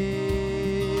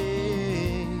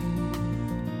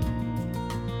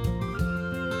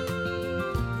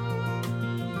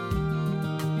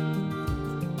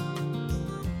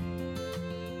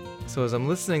 So as I'm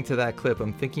listening to that clip,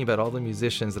 I'm thinking about all the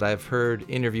musicians that I've heard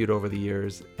interviewed over the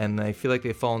years, and I feel like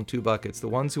they fall in two buckets. The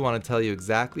ones who want to tell you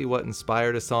exactly what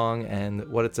inspired a song and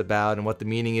what it's about and what the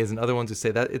meaning is, and other ones who say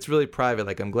that it's really private,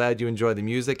 like I'm glad you enjoy the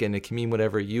music and it can mean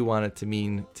whatever you want it to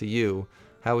mean to you.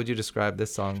 How would you describe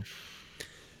this song?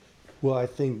 Well, I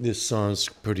think this song's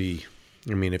pretty,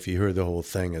 if you hear the whole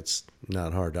thing, it's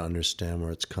not hard to understand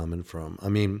where it's coming from.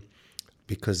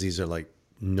 because these are like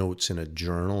notes in a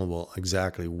journal. Well,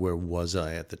 exactly where was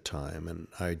I at the time? And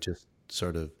I just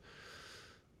sort of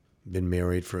been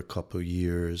married for a couple of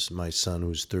years. My son,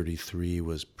 who's 33,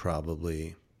 was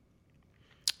probably,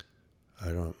 I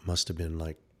don't know, must have been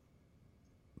like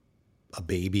a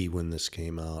baby when this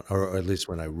came out, or at least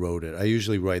when I wrote it. I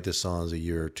usually write the songs a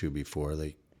year or two before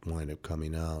they wind up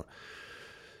coming out.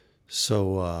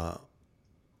 So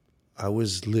I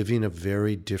was living a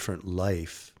very different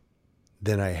life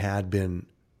than I had been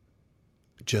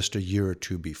just a year or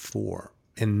two before.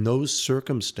 And those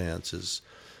circumstances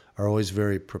are always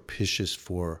very propitious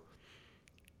for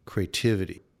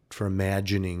creativity, for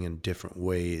imagining in different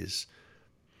ways,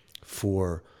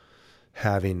 for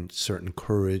having certain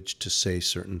courage to say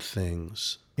certain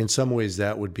things. In some ways,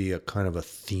 that would be a kind of a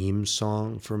theme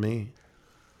song for me.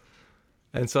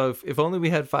 And so if only we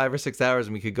had 5 or 6 hours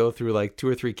and we could go through like 2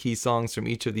 or 3 key songs from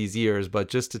each of these years, but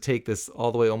just to take this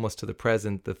all the way almost to the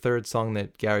present, the third song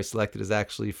that Gary selected is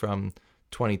actually from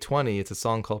 2020. It's a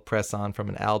song called Press On from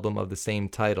an album of the same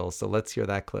title. So let's hear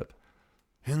that clip.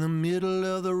 In the middle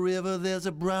of the river, there's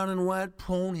a brown and white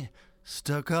pony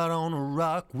stuck out on a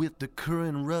rock with the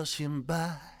current rushing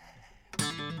by.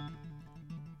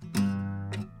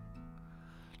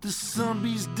 The sun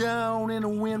beats down and the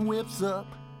wind whips up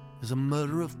as a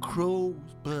mutter of crows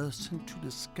bursts into the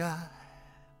sky.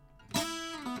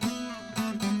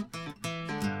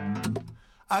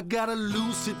 I got a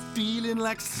lucid feeling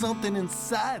like something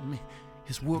inside me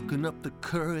is working up the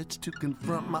courage to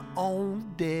confront my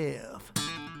own death.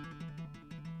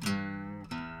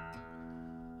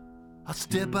 I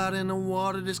step out in the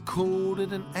water that's colder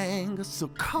than anger, so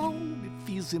cold it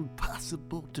feels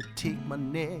impossible to take my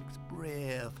next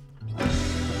breath.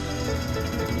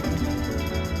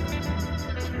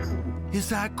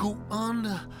 As I go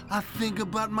under, I think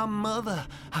about my mother.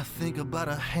 I think about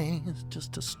her hands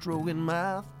just a stroking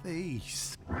my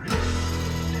face.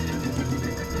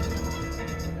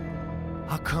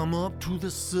 I come up to the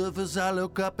surface, I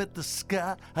look up at the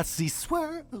sky. I see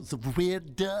swirls of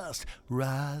red dust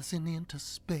rising into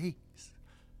space.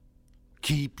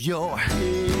 Keep your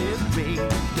head raised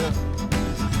up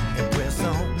and press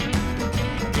on.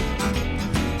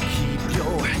 Keep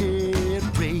your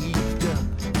head raised up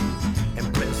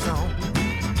and press on.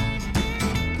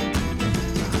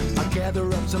 I gather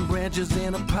up some branches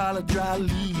and a pile of dry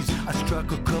leaves. I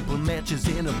struck a couple matches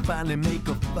and I finally make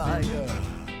a fire.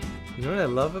 You know what I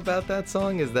love about that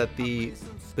song is that the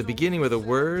beginning where the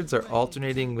words are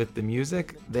alternating with the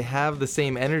music, they have the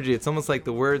same energy. It's almost like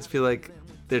the words feel like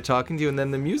they're talking to you, and then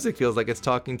the music feels like it's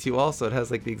talking to you also. It has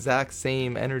like the exact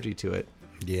same energy to it.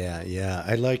 Yeah.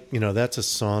 I like, that's a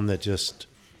song that just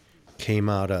came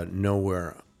out of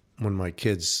nowhere when my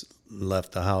kids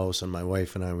left the house, and my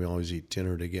wife and I, we always eat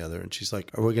dinner together. And she's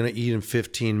like, "Are we going to eat in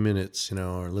 15 minutes,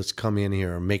 or let's come in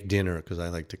here or make dinner," because I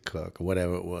like to cook or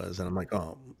whatever it was. And I'm like,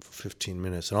 "Oh, 15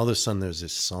 minutes." And all of a sudden there's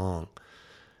this song,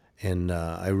 and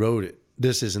I wrote it.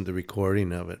 This isn't the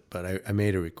recording of it, but I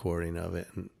made a recording of it.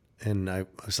 And I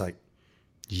was like,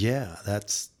 yeah,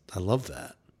 I love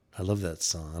that. I love that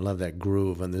song. I love that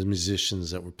groove. And the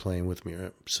musicians that were playing with me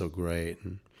are so great.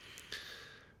 And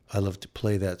I love to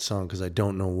play that song because I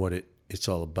don't know what it's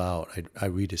all about. I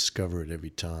rediscover it every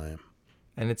time.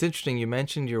 And it's interesting, you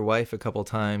mentioned your wife a couple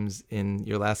times in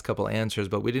your last couple answers,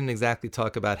 but we didn't exactly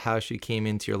talk about how she came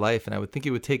into your life. And I would think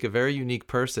it would take a very unique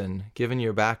person, given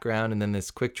your background and then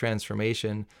this quick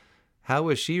transformation. How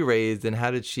was she raised, and how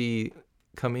did she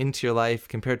come into your life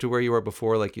compared to where you were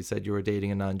before? Like you said, you were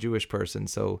dating a non-Jewish person.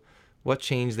 So what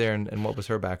changed there, and what was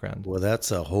her background? Well,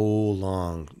 that's a whole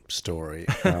long story,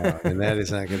 and that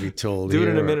is not going to be told Do here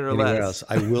it in a minute or less. Else.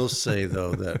 I will say,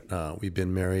 though, that we've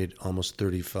been married almost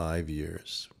 35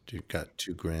 years. We've got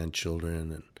 2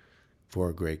 grandchildren and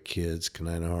 4 great kids,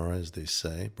 Kanai as they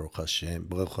say, Baruch Hashem,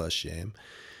 Baruch Hashem.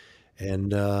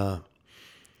 And I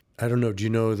don't know, do you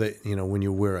know that, when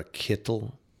you wear a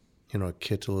kittel, a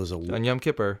kittel is on Yom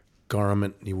Kippur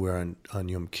garment you wear on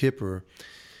Yom Kippur,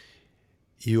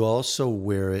 you also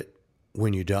wear it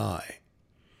when you die,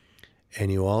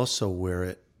 and you also wear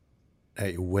it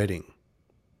at your wedding.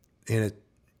 And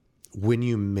when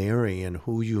you marry and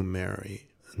who you marry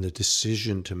and the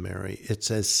decision to marry, it's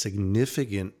as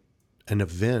significant an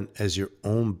event as your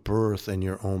own birth and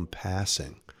your own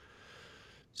passing.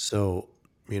 So,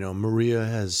 Maria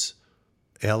has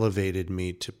elevated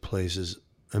me to places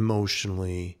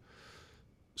emotionally,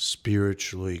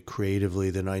 spiritually,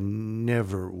 creatively that I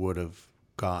never would have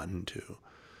gotten to.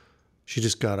 She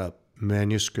just got a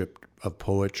manuscript of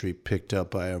poetry picked up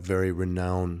by a very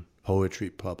renowned poetry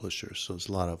publisher, so there's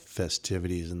a lot of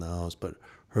festivities in the house, but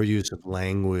her use of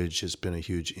language has been a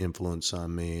huge influence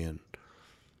on me, and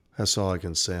That's all I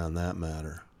can say on that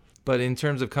matter. But in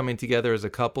terms of coming together as a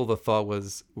couple, the thought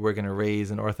was we're going to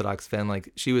raise an Orthodox fan.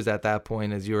 Like she was at that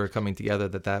point as you were coming together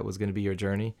that was going to be your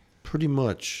journey. Pretty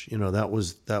much, that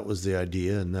was the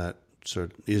idea, and that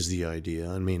sort of is the idea.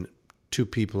 I mean, two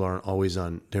people aren't always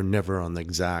they're never on the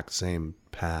exact same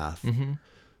path,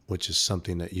 which is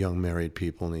something that young married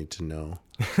people need to know.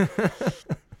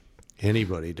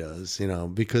 Anybody does,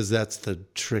 because that's the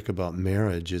trick about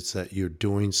marriage. It's that you're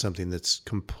doing something that's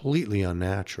completely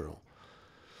unnatural.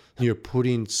 You're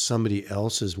putting somebody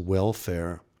else's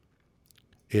welfare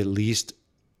at least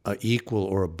equal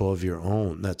or above your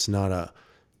own. That's not a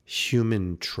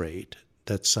human trait.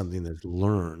 That's something that's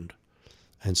learned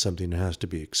and something that has to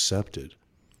be accepted.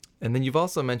 And then you've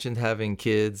also mentioned having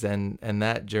kids and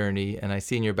that journey. And I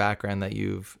see in your background that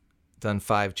you've done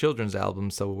 5 children's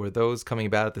albums. So were those coming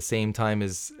about at the same time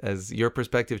as your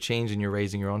perspective changed and you're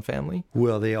raising your own family?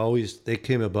 Well, they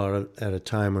came about at a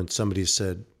time when somebody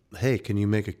said, hey, can you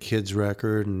make a kid's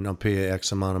record and I'll pay you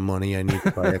X amount of money. I need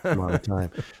to buy X amount of time.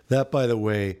 That, by the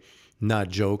way, not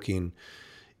joking,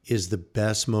 is the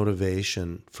best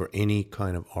motivation for any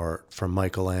kind of art, from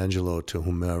Michelangelo to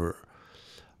whomever.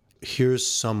 Here's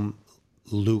some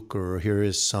lucre, here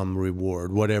is some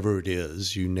reward, whatever it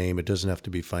is, you name it, doesn't have to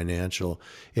be financial,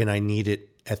 and I need it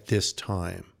at this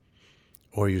time.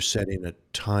 Or you're setting a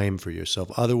time for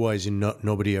yourself. Otherwise,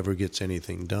 nobody ever gets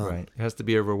anything done. Right. It has to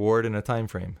be a reward and a time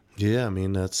frame. Yeah, I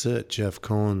mean, that's it. Jeff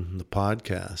Cohen, the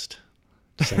podcast.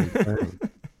 Same thing.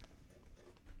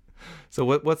 So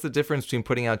what's the difference between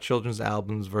putting out children's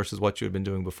albums versus what you had been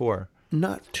doing before?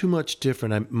 Not too much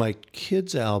different. My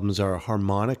kids' albums are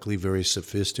harmonically very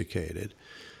sophisticated.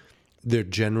 They're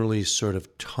generally sort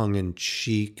of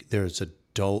tongue-in-cheek. There's an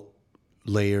adult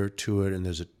layer to it, and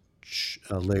there's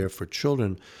a layer for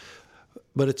children.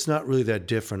 But it's not really that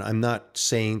different. I'm not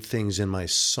saying things in my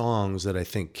songs that I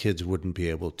think kids wouldn't be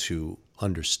able to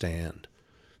understand.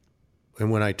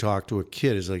 And when I talk to a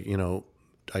kid, it's like,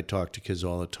 I talk to kids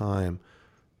all the time,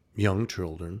 young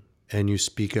children, and you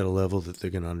speak at a level that they're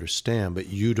going to understand, but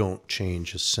you don't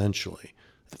change essentially.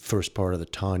 The first part of the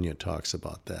Tanya talks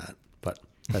about that, but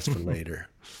that's for later.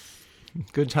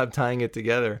 Good job tying it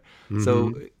together. Mm-hmm.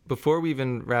 So before we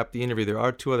even wrap the interview, there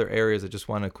are 2 other areas I just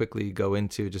want to quickly go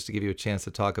into just to give you a chance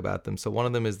to talk about them. So one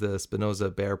of them is the Spinoza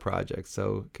Bear Project.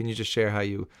 So can you just share how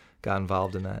you got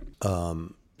involved in that?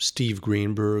 Steve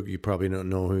Greenberg, you probably don't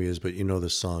know who he is, but you know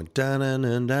the song,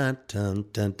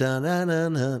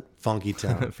 Funky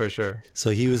Town. For sure. So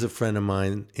he was a friend of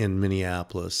mine in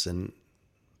Minneapolis, and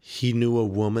he knew a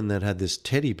woman that had this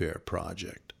teddy bear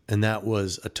project, and that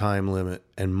was a time limit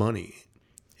and money.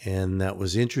 And that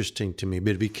was interesting to me,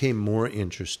 but it became more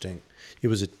interesting. It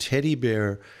was a teddy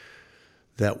bear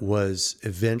that was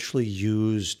eventually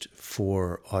used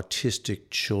for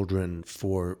autistic children,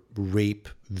 for rape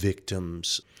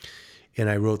victims. And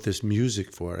I wrote this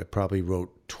music for it. I probably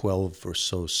wrote 12 or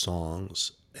so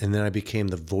songs. And then I became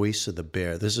the voice of the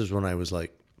bear. This is when I was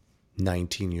like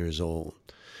 19 years old.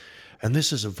 And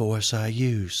this is a voice I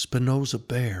use, Spinoza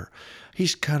Bear. He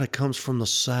kind of comes from the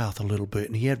South a little bit,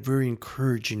 and he had very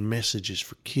encouraging messages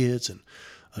for kids and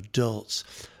adults.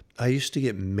 I used to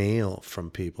get mail from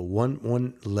people.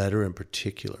 One letter in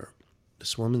particular,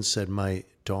 this woman said my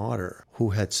daughter,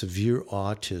 who had severe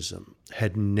autism,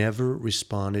 had never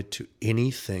responded to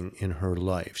anything in her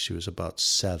life. She was about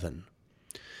 7.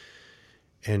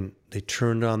 And they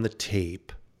turned on the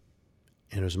tape,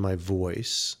 and it was my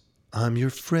voice. I'm your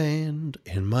friend,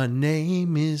 and my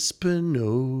name is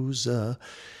Spinoza.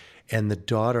 And the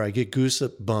daughter, I get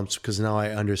goosebumps because now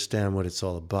I understand what it's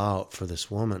all about for this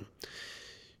woman.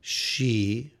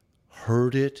 She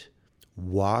heard it,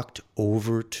 walked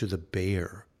over to the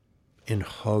bear and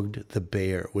hugged the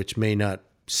bear, which may not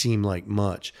seem like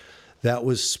much. That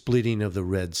was splitting of the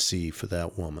Red Sea for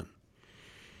that woman.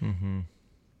 Mm-hmm.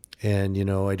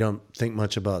 And, I don't think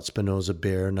much about Spinoza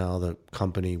Bear now. The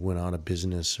company went out of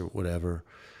business or whatever.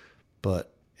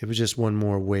 But it was just one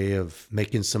more way of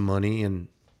making some money and,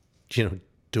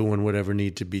 doing whatever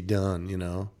needed to be done,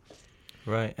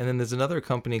 Right. And then there's another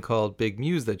company called Big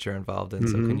Muse that you're involved in.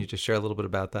 Mm-hmm. So can you just share a little bit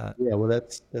about that? Yeah, well,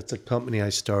 that's a company I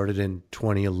started in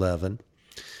 2011,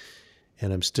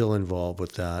 and I'm still involved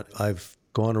with that. I've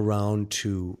gone around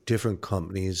to different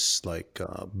companies like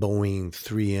Boeing,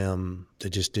 3M. They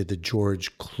just did the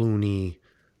George Clooney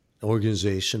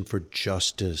Organization for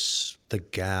Justice, The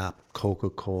Gap,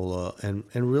 Coca-Cola, and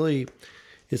really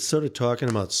it's sort of talking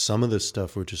about some of the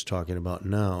stuff we're just talking about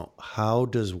now. How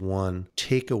does one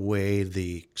take away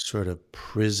the sort of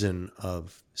prison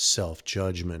of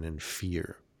self-judgment and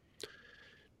fear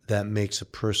that makes a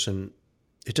person,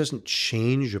 it doesn't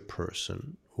change a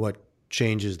person. What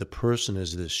changes the person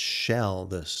is this shell,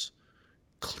 this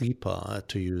klipa,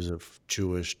 to use a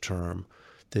Jewish term,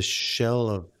 this shell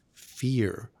of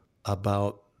fear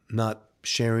about not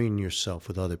sharing yourself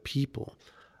with other people,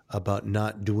 about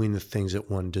not doing the things that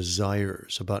one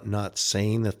desires, about not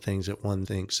saying the things that one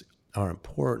thinks are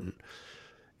important.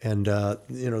 And,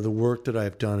 the work that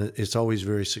I've done, it's always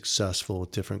very successful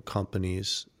with different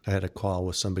companies. I had a call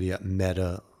with somebody at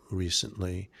Meta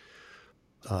recently.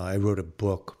 I wrote a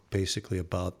book basically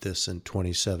about this in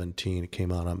 2017. It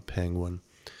came out on Penguin.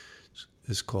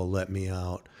 It's called Let Me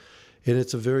Out. And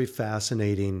it's a very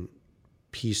fascinating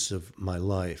piece of my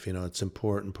life. It's an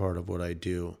important part of what I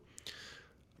do.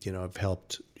 I've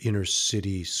helped inner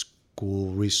city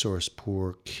school, resource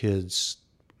poor kids,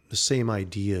 the same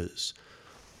ideas.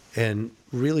 And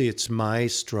really, it's my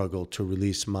struggle to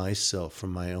release myself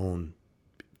from my own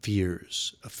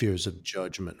fears of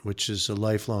judgment, which is a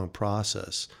lifelong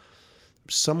process,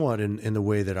 somewhat in the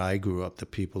way that I grew up, the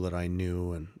people that I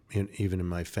knew, and even in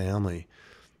my family,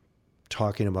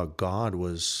 talking about God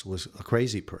was a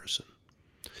crazy person.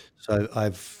 So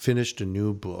I've finished a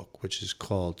new book, which is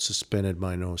called Suspended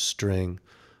by No String,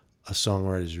 a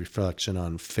songwriter's reflection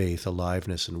on faith,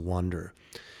 aliveness, and wonder.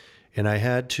 And I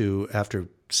had to, after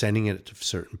sending it to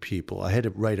certain people, I had to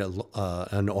write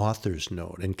an author's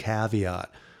note and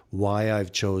caveat why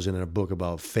I've chosen in a book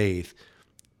about faith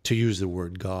to use the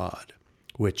word God,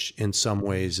 which in some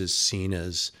ways is seen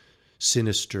as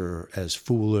sinister, as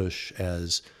foolish,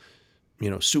 as,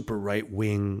 super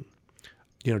right-wing,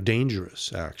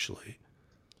 dangerous, actually.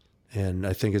 And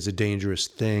I think it's a dangerous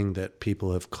thing that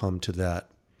people have come to that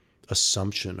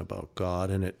assumption about God,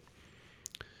 and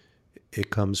it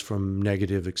comes from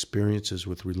negative experiences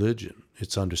with religion.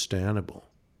 It's understandable.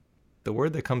 The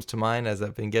word that comes to mind as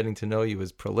I've been getting to know you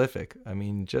is prolific. I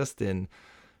mean, just in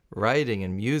writing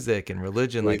and music and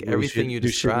religion, everything you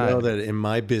describe. You should know that in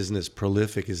my business,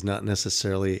 prolific is not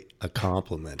necessarily a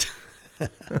compliment.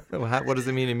 What does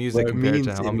it mean in music compared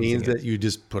to how I'm using it? It means that you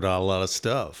just put out a lot of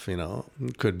stuff,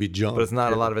 It could be junk. But it's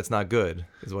not, a lot of it's not good,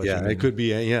 is what you mean. Yeah, it could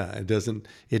be, It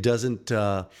doesn't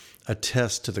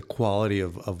attest to the quality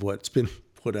of what's been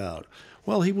put out.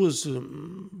 Well, he was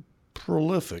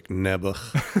prolific, Nebuch.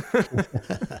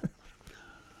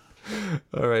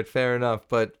 All right, fair enough.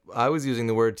 But I was using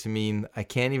the word to mean I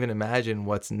can't even imagine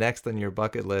what's next on your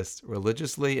bucket list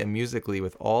religiously and musically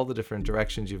with all the different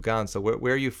directions you've gone. So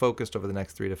where are you focused over the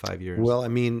next 3 to 5 years? Well, I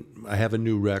have a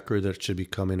new record that should be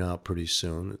coming out pretty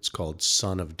soon. It's called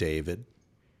Son of David.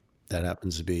 That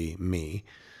happens to be me.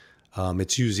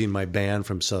 It's using my band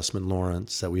from Sussman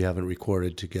Lawrence that we haven't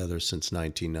recorded together since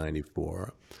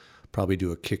 1994. Probably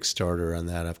do a Kickstarter on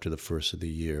that after the first of the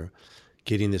year.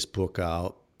 Getting this book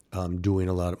out. Doing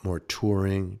a lot more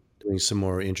touring, doing some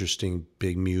more interesting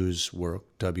Big Muse work,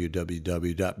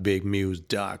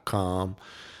 www.bigmuse.com.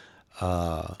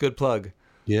 Good plug.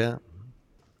 Yeah.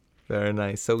 Very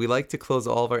nice. So we like to close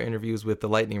all of our interviews with the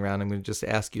lightning round. I'm going to just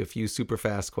ask you a few super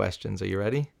fast questions. Are you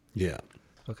ready? Yeah.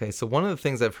 Okay, so one of the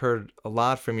things I've heard a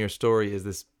lot from your story is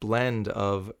this blend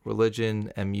of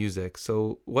religion and music.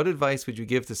 So what advice would you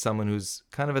give to someone who's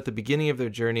kind of at the beginning of their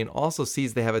journey and also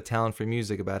sees they have a talent for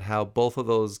music, about how both of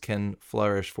those can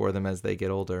flourish for them as they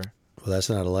get older? Well, that's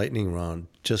not a lightning round.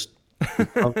 Just be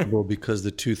comfortable because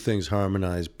the two things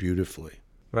harmonize beautifully.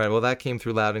 Right, well, that came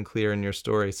through loud and clear in your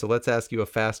story. So let's ask you a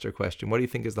faster question. What do you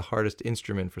think is the hardest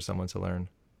instrument for someone to learn?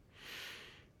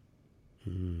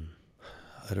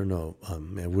 I don't know.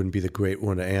 It wouldn't be the great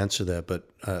one to answer that, but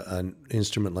an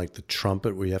instrument like the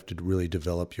trumpet, where you have to really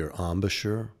develop your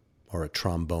embouchure, or a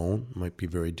trombone, might be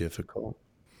very difficult.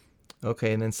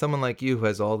 Okay, and then someone like you who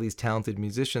has all these talented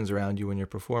musicians around you when you're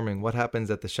performing, what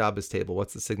happens at the Shabbos table?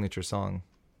 What's the signature song?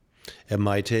 At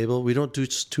my table, we don't do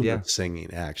too much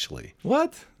singing, actually.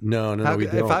 What? No, we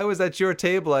don't. If I was at your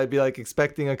table, I'd be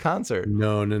expecting a concert.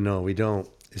 No, we don't.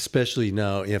 Especially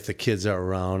now, if the kids are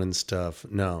around and stuff.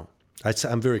 No.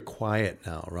 I'm very quiet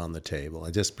now around the table,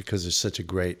 just because there's such a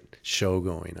great show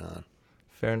going on.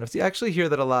 Fair enough. See, I actually hear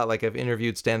that a lot. I've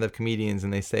interviewed stand-up comedians,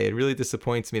 and they say it really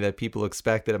disappoints me that people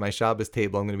expect that at my Shabbos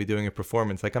table I'm going to be doing a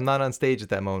performance. I'm not on stage at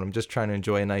that moment. I'm just trying to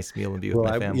enjoy a nice meal and be with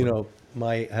my family.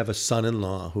 I have a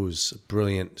son-in-law who's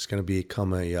brilliant. He's going to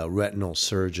become a retinal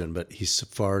surgeon, but he's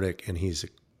Sephardic, and he's a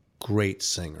great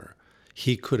singer.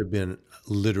 He could have been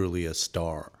literally a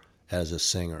star as a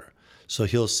singer. So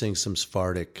he'll sing some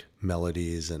Sephardic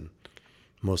melodies and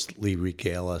mostly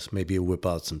regale us. Maybe he'll whip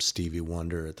out some Stevie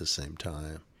Wonder at the same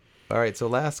time. All right, so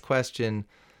last question.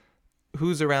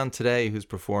 Who's around today who's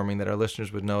performing that our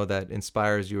listeners would know that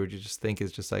inspires you or you just think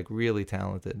is just really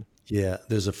talented? Yeah,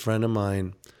 there's a friend of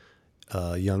mine,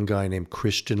 a young guy named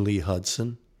Christian Lee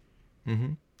Hudson.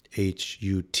 Mm-hmm.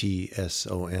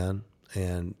 Hutson.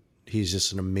 And he's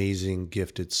just an amazing,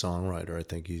 gifted songwriter. I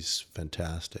think he's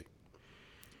fantastic.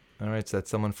 All right, so that's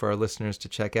someone for our listeners to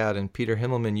check out. And Peter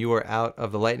Himmelman, you are out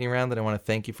of the lightning round, and I want to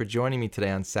thank you for joining me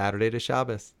today on Saturday to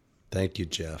Shabbos. Thank you,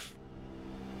 Jeff.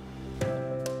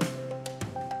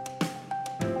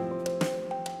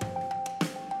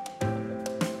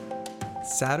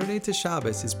 Saturday to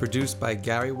Shabbos is produced by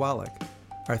Gary Wallach.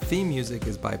 Our theme music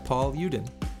is by Paul Uden.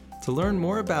 To learn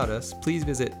more about us, please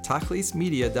visit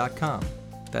tachlismedia.com.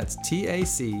 That's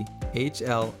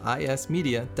TACHLIS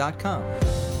media.com.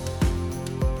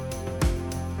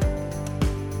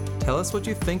 Tell us what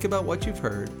you think about what you've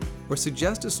heard, or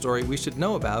suggest a story we should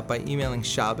know about by emailing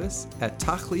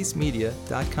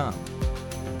shabbos@tachlismedia.com.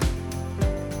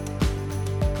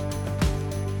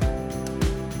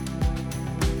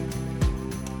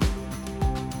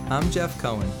 I'm Jeff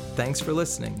Cohen. Thanks for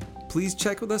listening. Please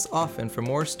check with us often for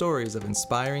more stories of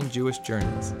inspiring Jewish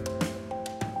journeys.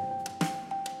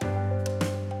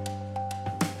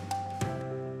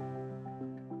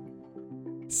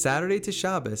 Saturday to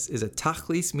Shabbos is a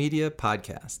Tachlis Media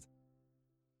podcast.